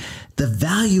compounding, the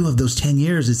value of those 10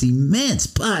 years is immense,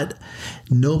 but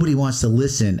nobody wants to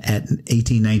listen at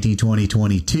 18, 19, 20,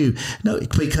 22. No,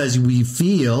 because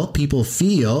people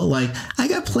feel like I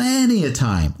got plenty of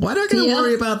time. Why do I got to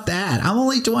worry about that? I'm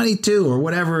only 22 or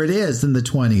whatever it is in the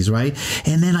 20s, right?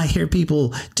 And then I hear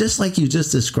people just like you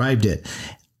just described it.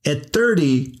 At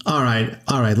 30, all right,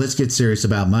 let's get serious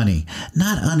about money.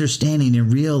 Not understanding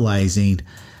and realizing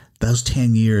those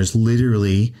 10 years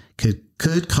literally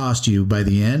could cost you by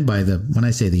the end, when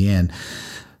I say the end,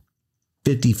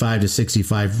 55 to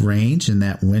 65 range in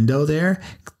that window there.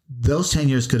 Those 10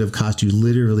 years could have cost you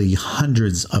literally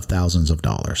hundreds of thousands of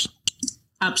dollars.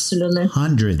 Absolutely.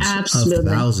 Hundreds of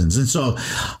thousands. And so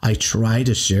I try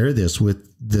to share this with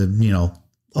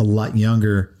a lot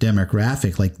younger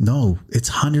demographic, like, no, it's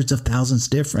hundreds of thousands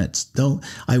difference.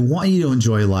 I want you to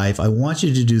enjoy life. I want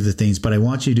you to do the things, but I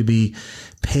want you to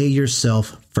pay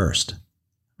yourself first,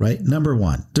 right? Number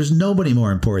one, there's nobody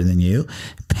more important than you.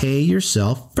 Pay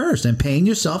yourself first. And paying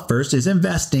yourself first is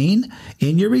investing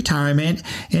in your retirement,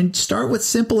 and start with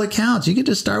simple accounts. You can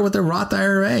just start with a Roth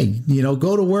IRA,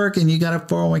 go to work and you got a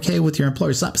 401k with your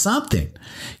employer, something.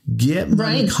 Get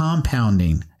money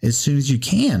compounding as soon as you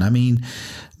can. I mean,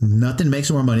 nothing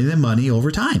makes more money than money over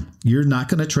time. You're not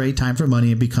going to trade time for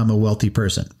money and become a wealthy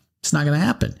person. It's not going to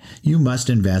happen. You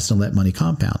must invest and let money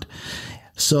compound.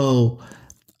 So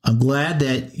I'm glad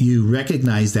that you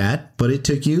recognize that, but it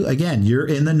took you, again, you're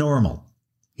in the normal.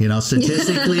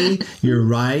 Statistically, you're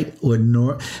right.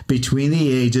 Between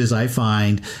the ages, I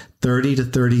find 30 to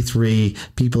 33,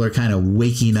 people are kind of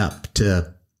waking up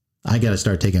to, I got to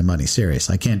start taking money serious.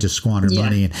 I can't just squander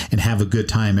money and have a good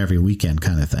time every weekend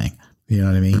kind of thing. You know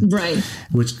what I mean? Right.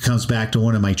 Which comes back to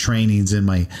one of my trainings in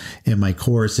my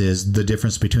course, is the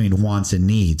difference between wants and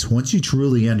needs. Once you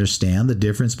truly understand the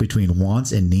difference between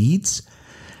wants and needs,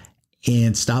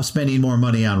 and stop spending more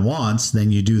money on wants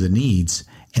than you do the needs,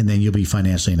 and then you'll be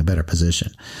financially in a better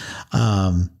position.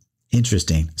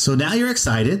 Interesting. So now you're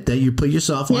excited that you put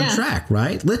yourself on track,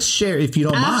 right? Let's share, if you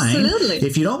don't mind.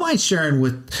 If you don't mind sharing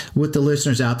with the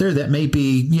listeners out there that may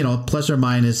be, plus or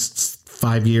minus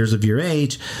 5 years of your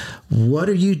age, what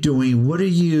are you doing? What are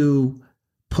you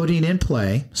putting in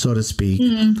play, so to speak,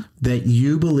 that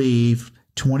you believe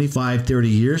 25, 30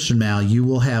 years from now, you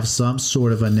will have some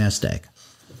sort of a nest egg?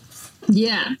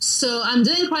 Yeah. So I'm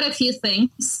doing quite a few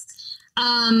things.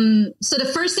 So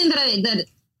the first thing that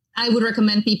I would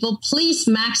recommend people, please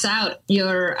max out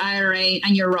your IRA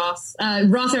and your Roth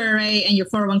IRA and your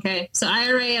 401k. So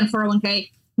IRA and 401k,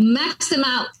 max them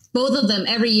out, both of them,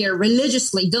 every year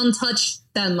religiously. Don't touch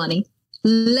that money.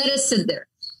 Let it sit there.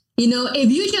 If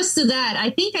you just do that, I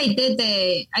think I did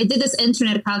this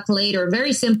internet calculator,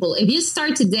 very simple. If you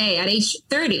start today at age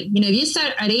 30, if you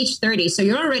start at age 30, so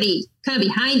you're already kind of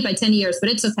behind by 10 years, but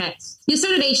it's okay. You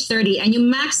start at age 30 and you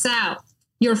max out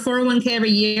your 401k every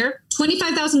year,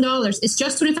 $25,000. It's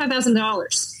just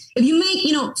 $25,000. If you make,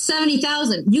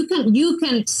 70,000, you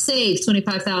can save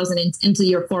 25,000 into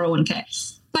your 401k.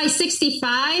 By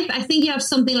 65, I think you have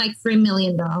something like $3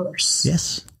 million.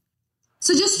 Yes.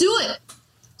 So just do it.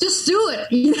 Just do it.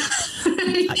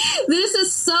 This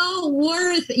is so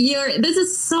worth it,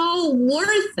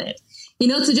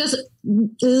 to just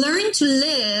learn to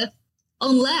live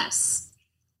on less,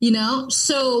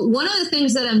 So one of the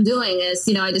things that I'm doing is,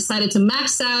 I decided to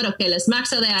max out. Okay, let's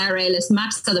max out the IRA. Let's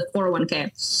max out the 401k.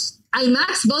 I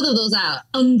maxed both of those out.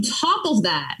 On top of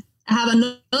that, I have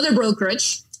another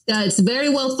brokerage that's very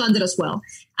well funded as well.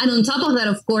 And on top of that,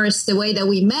 of course, the way that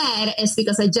we met is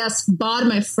because I just bought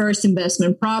my first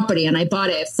investment property, and I bought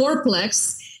a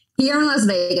fourplex here in Las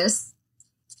Vegas.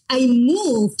 I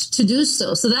moved to do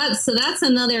so. So that's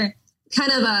another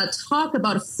kind of a talk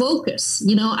about focus.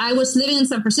 I was living in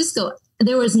San Francisco.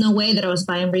 There was no way that I was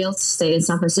buying real estate in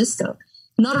San Francisco.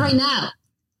 Not right now.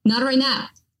 Not right now.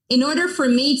 In order for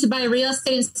me to buy real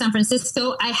estate in San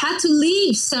Francisco, I had to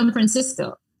leave San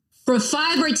Francisco for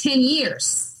 5 or 10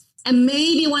 years. And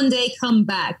maybe one day come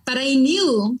back. But I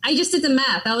just did the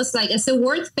math. I was like, is it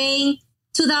worth paying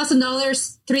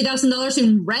 $2,000, $3,000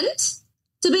 in rent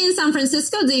to be in San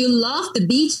Francisco? Do you love the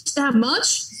beach that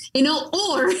much?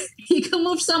 Or you can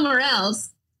move somewhere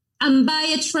else and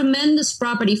buy a tremendous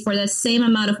property for the same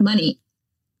amount of money.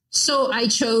 So I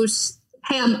chose,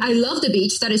 I love the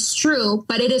beach. That is true,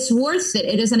 but it is worth it.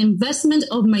 It is an investment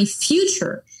of my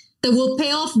future that will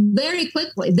pay off very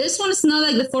quickly. This one's not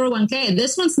like the 401k.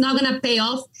 This one's not going to pay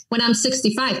off when I'm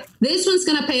 65. This one's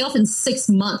going to pay off in 6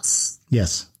 months.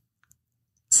 Yes.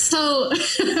 So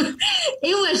it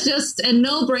was just a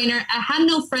no-brainer. I had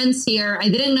no friends here. I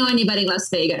didn't know anybody in Las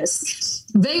Vegas.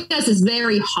 Vegas is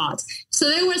very hot. So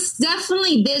there was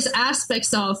definitely this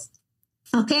aspects of,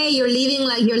 okay, you're leaving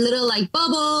like your little like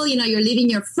bubble, you're leaving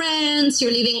your friends,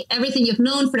 you're leaving everything you've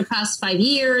known for the past 5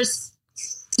 years.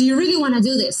 Do you really want to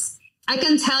do this? I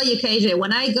can tell you, KJ,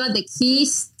 when I got the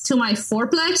keys to my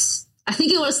fourplex, I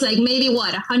think it was like maybe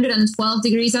 112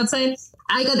 degrees outside.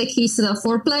 I got the keys to the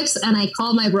fourplex and I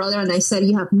called my brother and I said,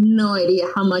 you have no idea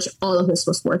how much all of this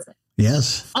was worth it.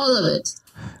 Yes. All of it.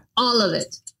 All of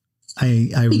it.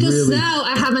 Because now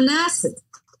I have an asset.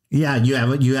 Yeah, you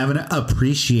have an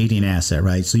appreciating asset,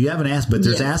 right? So you have an asset, but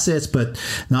there's assets, but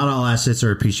not all assets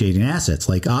are appreciating assets,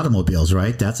 like automobiles,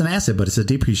 right? That's an asset, but it's a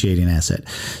depreciating asset.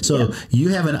 So you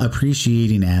have an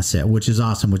appreciating asset, which is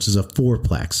awesome, which is a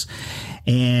fourplex.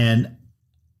 And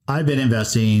I've been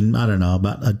investing, I don't know,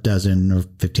 about a dozen or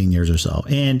 15 years or so.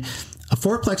 And A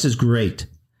fourplex is great.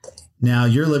 Now,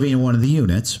 you're living in one of the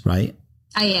units, right?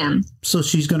 I am. So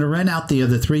she's going to rent out the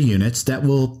other 3 units that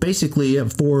will basically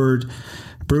afford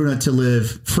Bruna to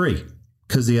live free,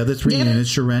 because the other 3 units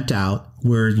should rent out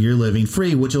where you're living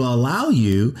free, which will allow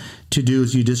you to do,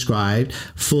 as you described,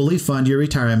 fully fund your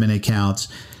retirement accounts,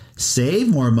 save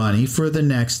more money for the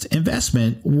next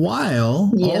investment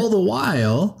all the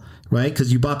while, right?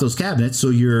 Because you bought those cabinets.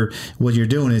 So what you're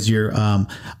doing is you're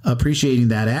appreciating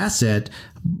that asset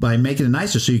by making it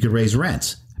nicer so you could raise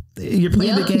rents. You're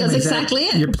playing the game. That's exactly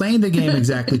it. You're playing the game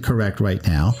exactly correct right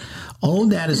now. Own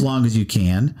that as long as you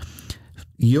can.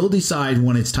 You'll decide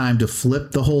when it's time to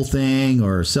flip the whole thing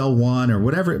or sell one or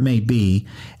whatever it may be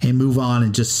and move on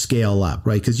and just scale up,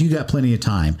 right? Because you got plenty of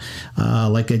time.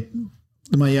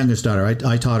 My youngest daughter,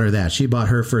 I taught her that. She bought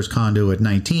her first condo at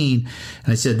 19.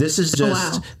 And I said, this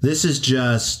is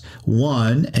just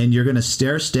one, and you're going to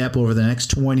stair step over the next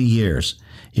 20 years.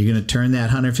 You're going to turn that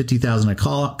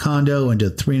 $150,000 condo into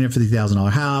a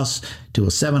 $350,000 house, to a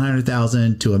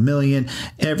 $700,000, to $1 million.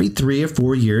 Every 3 or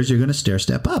 4 years, you're going to stair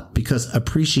step up, because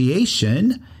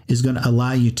appreciation is going to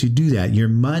allow you to do that. Your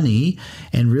money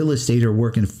and real estate are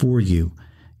working for you.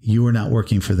 You are not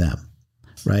working for them,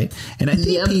 right? And I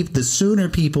think the sooner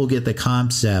people get the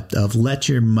concept of let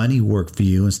your money work for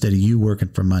you instead of you working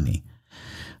for money.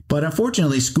 But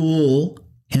unfortunately, school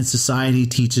and society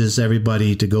teaches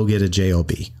everybody to go get a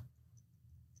job.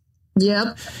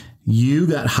 Yep. You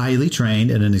got highly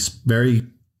trained at a very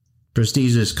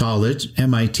prestigious college,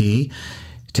 MIT.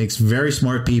 It takes very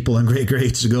smart people and great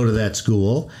grades to go to that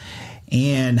school.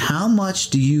 And how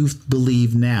much do you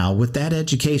believe now with that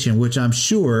education, which I'm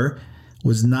sure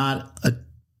was not a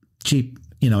cheap,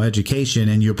 education,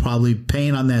 and you're probably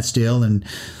paying on that still, and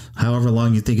however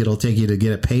long you think it'll take you to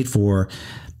get it paid for.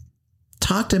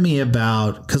 Talk to me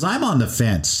about, because I'm on the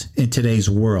fence in today's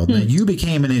world. Now, you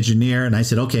became an engineer, and I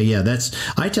said, okay,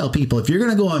 I tell people, if you're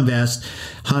going to go invest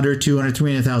 $100,000,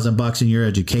 $200,000, $300,000 in your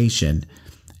education,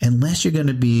 unless you're going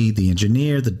to be the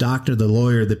engineer, the doctor, the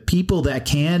lawyer, the people that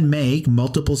can make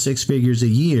multiple 6 figures a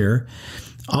year,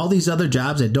 all these other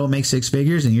jobs that don't make 6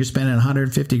 figures, and you're spending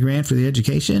 $150,000 for the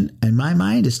education, in my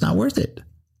mind, it's not worth it.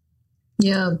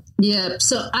 Yeah.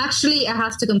 So actually, I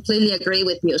have to completely agree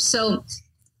with you. So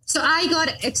I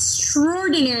got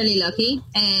extraordinarily lucky,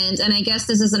 and I guess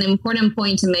this is an important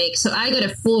point to make. So I got a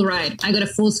full ride. I got a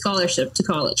full scholarship to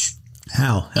college.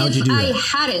 How did you do that?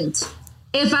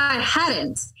 If I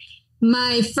hadn't,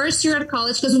 my first year at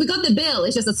college, because we got the bill,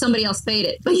 it's just that somebody else paid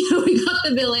it, but we got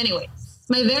the bill anyway.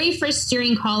 My very first year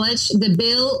in college, the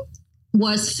bill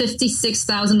was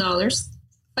 $56,000.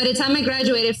 By the time I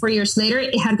graduated 4 years later,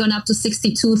 it had gone up to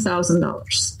 $62,000.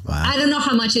 Wow. I don't know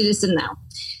how much it is now.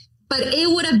 But it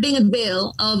would have been a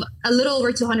bill of a little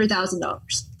over $200,000. Wow.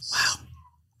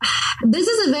 This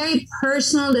is a very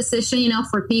personal decision,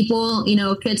 for people.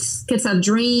 Kids have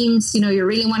dreams. You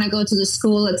really want to go to the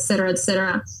school, et cetera, et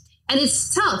cetera. And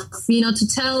it's tough, to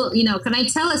tell. Can I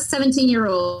tell a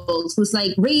 17-year-old who's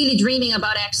like really dreaming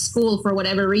about X school for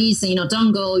whatever reason?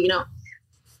 Don't go.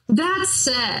 That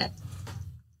said,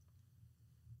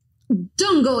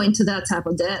 don't go into that type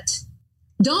of debt.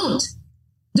 Don't.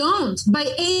 By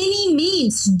any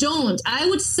means, don't. I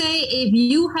would say if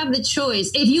you have the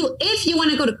choice, if you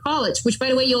want to go to college, which by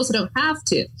the way, you also don't have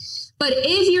to, but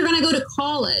if you're going to go to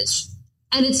college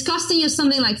and it's costing you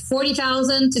something like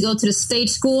 $40,000 to go to the state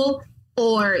school,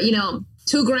 or, $2,000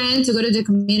 to go to the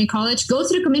community college, go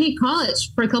to the community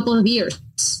college for a couple of years.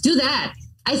 Do that.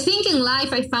 I think in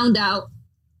life I found out,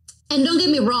 and don't get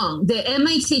me wrong, the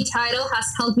MIT title has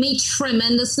helped me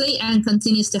tremendously and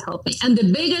continues to help me. And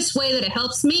the biggest way that it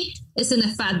helps me is in a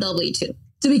fat W-2,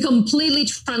 to be completely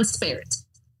transparent.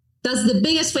 That's the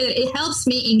biggest way that it helps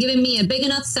me in giving me a big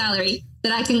enough salary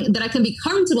that I can be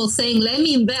comfortable saying, let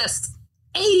me invest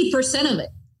 80% of it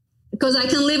because I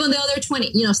can live on the other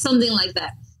 20, something like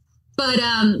that. But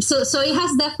so it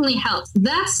has definitely helped.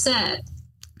 That said,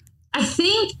 I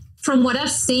think from what I've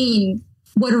seen,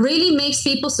 what really makes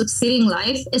people succeed in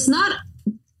life is not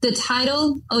the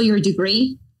title or your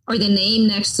degree or the name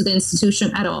next to the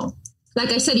institution at all. Like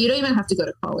I said, you don't even have to go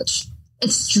to college.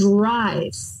 It's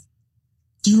drive,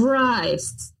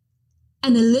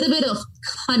 and a little bit of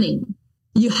cunning.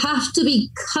 You have to be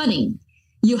cunning.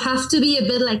 You have to be a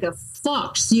bit like a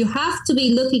fox. You have to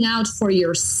be looking out for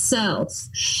yourself.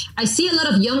 I see a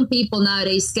lot of young people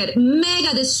nowadays get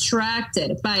mega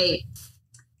distracted by,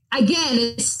 again,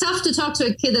 it's tough to talk to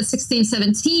a kid that's 16,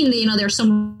 17, they're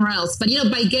somewhere else. But,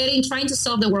 by trying to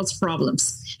solve the world's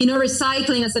problems,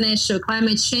 recycling as an issue,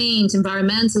 climate change,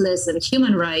 environmentalism,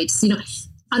 human rights, and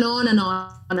on and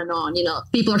on and on.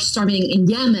 People are starving in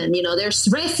Yemen, there's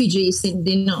refugees in,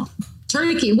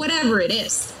 turkey, whatever it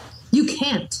is. You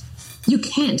can't. You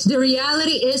can't. The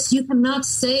reality is you cannot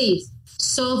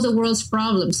solve the world's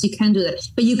problems. You can't do that.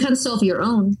 But you can solve your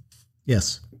own.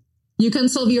 Yes. You can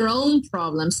solve your own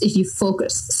problems if you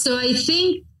focus. So I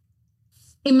think,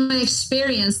 in my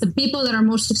experience, the people that are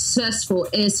most successful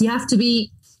is you have to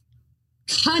be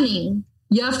cunning.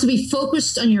 You have to be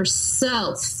focused on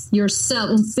yourself,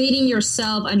 on feeding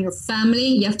yourself and your family.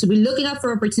 You have to be looking out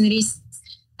for opportunities.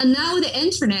 And now with the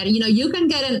internet, you can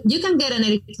get an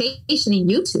education in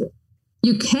YouTube.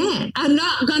 You can. I'm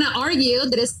not going to argue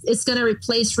that it's going to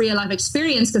replace real life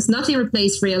experience, because nothing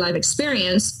replaces real life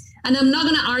experience. And I'm not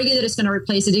going to argue that it's going to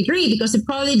replace a degree, because it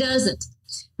probably doesn't.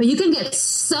 But you can get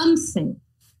something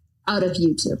out of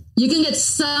YouTube. You can get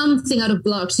something out of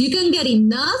blogs. You can get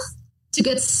enough to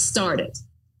get started.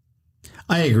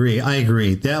 I agree.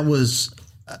 That was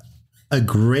a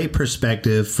great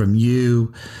perspective from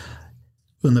you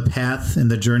on the path and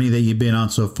the journey that you've been on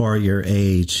so far at your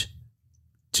age,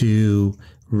 to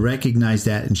recognize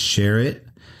that and share it.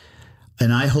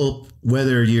 And I hope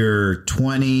whether you're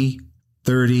 20,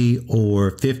 30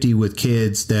 or 50 with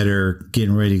kids that are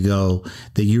getting ready to go,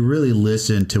 that you really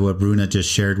listen to what Bruna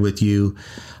just shared with you.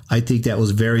 I think that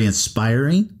was very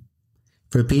inspiring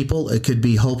for people. It could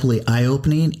be hopefully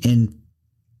eye-opening. And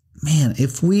man,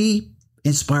 if we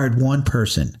inspired one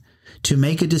person to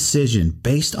make a decision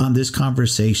based on this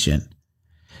conversation,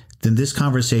 then this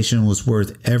conversation was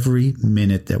worth every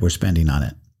minute that we're spending on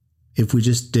it. If we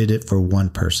just did it for one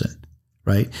person.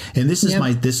 Right. And this is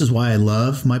this is why I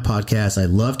love my podcast. I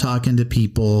love talking to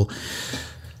people.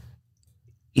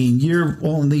 And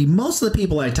most of the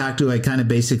people I talk to, I kind of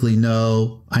basically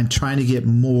know. I'm trying to get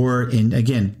more. And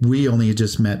again, we only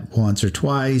just met once or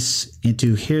twice. And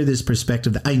to hear this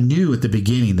perspective, I knew at the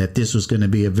beginning that this was going to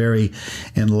be a very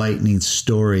enlightening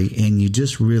story. And you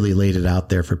just really laid it out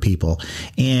there for people.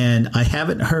 And I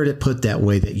haven't heard it put that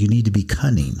way, that you need to be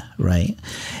cunning. Right.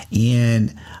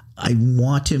 And I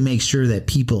want to make sure that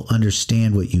people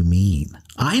understand what you mean.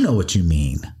 I know what you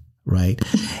mean, right?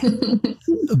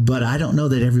 But I don't know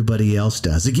that everybody else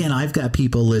does. Again, I've got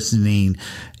people listening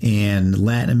in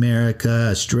Latin America,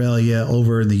 Australia,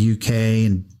 over in the UK,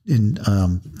 and in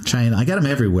China. I got them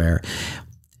everywhere.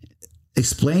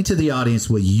 Explain to the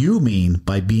audience what you mean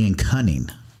by being cunning.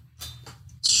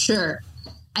 Sure.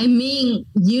 I mean,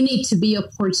 you need to be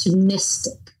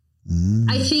opportunistic.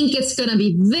 I think it's going to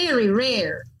be very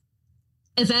rare,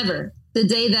 if ever, the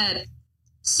day that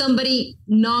somebody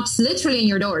knocks literally on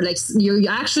your door, like you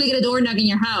actually get a door knock in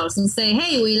your house and say,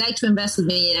 hey, we like to invest with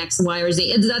me in X, Y, or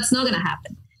Z. That's not going to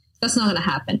happen. That's not going to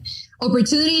happen.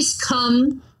 Opportunities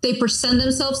come, they present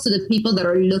themselves to the people that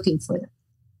are looking for them.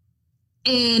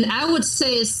 And I would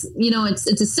say, it's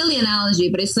a silly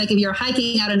analogy, but it's like if you're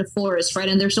hiking out in the forest, right?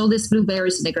 And there's all these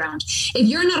blueberries in the ground. If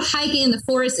you're not hiking in the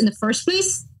forest in the first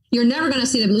place, you're never going to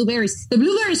see the blueberries. The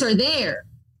blueberries are there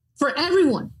for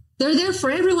everyone. They're there for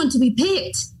everyone to be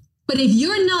picked. But if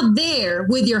you're not there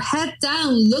with your head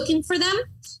down looking for them,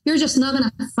 you're just not going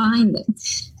to find them.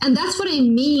 And that's what I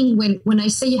mean when I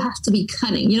say you have to be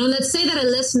cunning. Let's say that a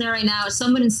listener right now,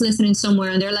 someone's listening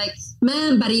somewhere and they're like,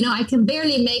 man, but I can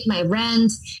barely make my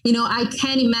rent. I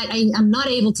can't imagine, I'm not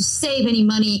able to save any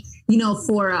money,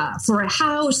 for a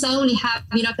house. I only have,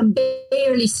 I can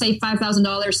barely save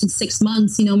 $5,000 in 6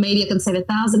 months. Maybe I can save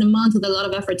 $1,000 a month with a lot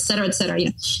of effort, et cetera, et cetera.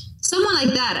 Someone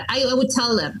like that, I would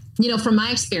tell them, from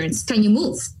my experience, can you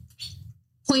move?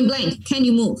 Point blank, can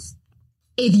you move?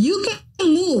 If you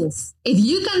can move, if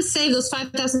you can save those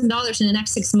 $5,000 in the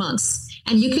next 6 months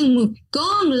and you can move, go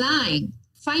online,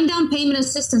 find down payment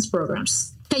assistance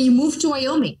programs. Can you move to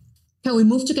Wyoming? Can we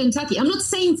move to Kentucky? I'm not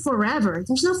saying forever.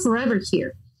 There's no forever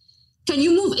here. Can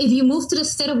you move? If you move to the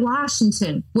state of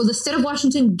Washington, will the state of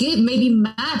Washington maybe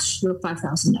match your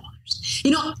 $5,000?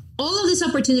 All of these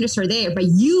opportunities are there, but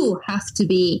you have to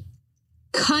be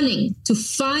cunning to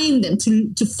find them,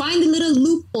 to find the little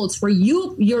loopholes where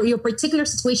your particular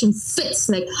situation fits.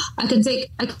 Like I can take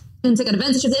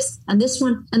advantage of this and this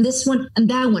one and this one and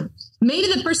that one.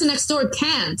 Maybe the person next door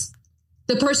can't.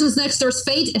 The person's next door's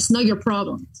fate is not your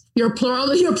problem. Your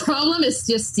problem is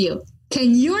just you.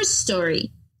 Can your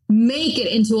story make it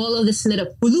into all of these little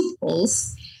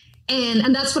loopholes?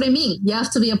 And that's what I mean. You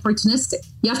have to be opportunistic.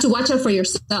 You have to watch out for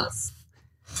yourself.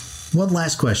 One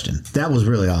last question. That was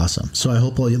really awesome. So I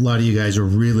hope a lot of you guys are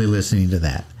really listening to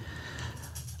that.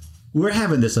 We're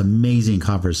having this amazing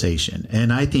conversation,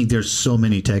 and I think there's so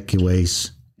many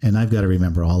takeaways, and I've got to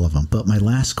remember all of them. But my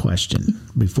last question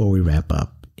before we wrap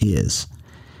up is,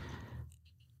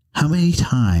 how many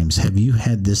times have you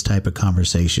had this type of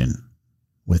conversation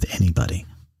with anybody?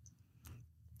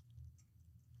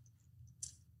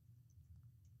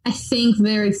 I think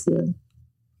very few.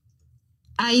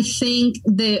 I think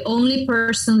the only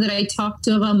person that I talk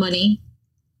to about money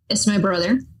is my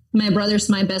brother. My brother's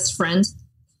my best friend.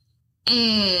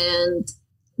 And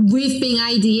we've been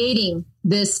ideating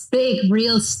this big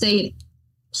real estate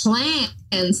plan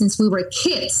since we were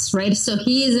kids, right? So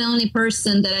he is the only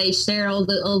person that I share all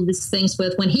these things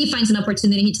with. When he finds an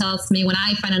opportunity, he tells me. When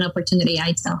I find an opportunity,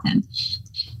 I tell him.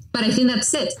 But I think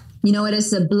that's it. You know, it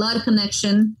is a blood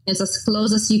connection. It's as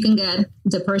close as you can get.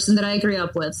 The person that I grew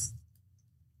up with.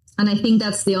 And I think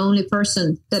that's the only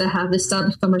person that I have this type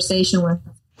of conversation with.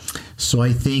 So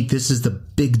I think this is the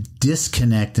big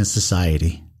disconnect in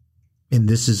society. And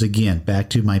this is, again, back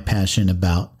to my passion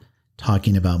about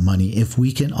talking about money. If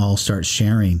we can all start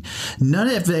sharing, none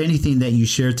of anything that you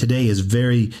share today is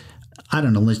very, I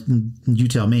don't know, you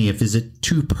tell me, if is it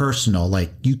too personal?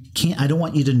 Like, you can't, I don't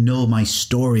want you to know my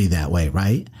story that way,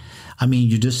 right? I mean,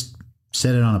 you just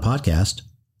said it on a podcast.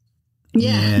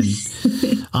 Yeah. And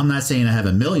I'm not saying I have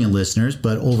 1 million listeners,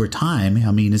 but over time,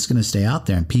 I mean, it's going to stay out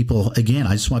there. And people, again,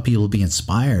 I just want people to be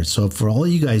inspired. So for all of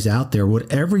you guys out there,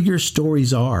 whatever your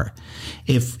stories are,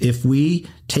 if we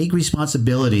take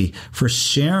responsibility for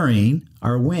sharing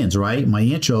our wins, right? My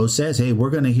intro says, hey, we're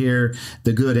going to hear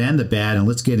the good and the bad, and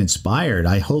let's get inspired.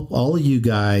 I hope all of you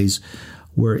guys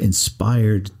were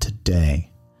inspired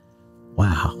today.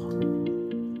 Wow.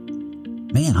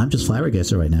 Man, I'm just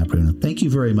flabbergasted right now, Bruna. Thank you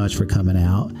very much for coming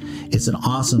out. It's an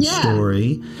awesome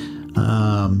story.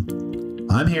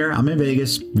 I'm here. I'm in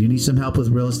Vegas. You need some help with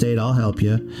real estate, I'll help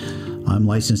you. I'm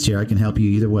licensed here. I can help you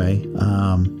either way.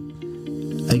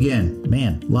 Again,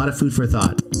 man, a lot of food for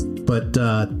thought. But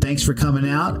thanks for coming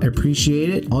out. I appreciate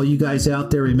it. All you guys out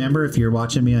there, remember, if you're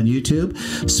watching me on YouTube,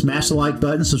 smash the like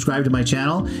button, subscribe to my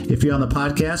channel. If you're on the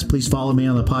podcast, please follow me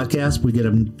on the podcast. We get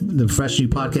the fresh new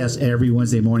podcast every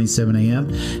Wednesday morning, 7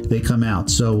 a.m. They come out.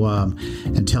 So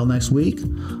until next week,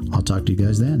 I'll talk to you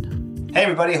guys then. Hey,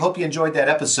 everybody. Hope you enjoyed that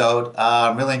episode.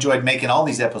 Really enjoyed making all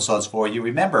these episodes for you.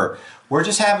 Remember, we're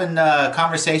just having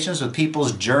conversations with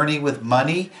people's journey with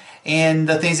money, and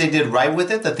the things they did right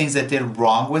with it, the things that did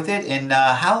wrong with it, and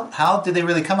how did they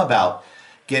really come about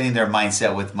getting their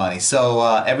mindset with money. So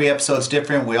every episode's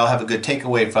different. We all have a good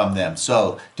takeaway from them.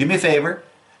 So do me a favor,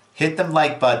 hit the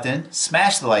like button,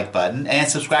 smash the like button, and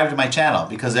subscribe to my channel,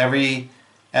 because every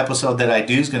episode that I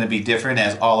do is going to be different,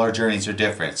 as all our journeys are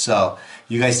different. So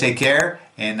you guys take care,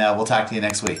 and we'll talk to you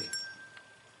next week.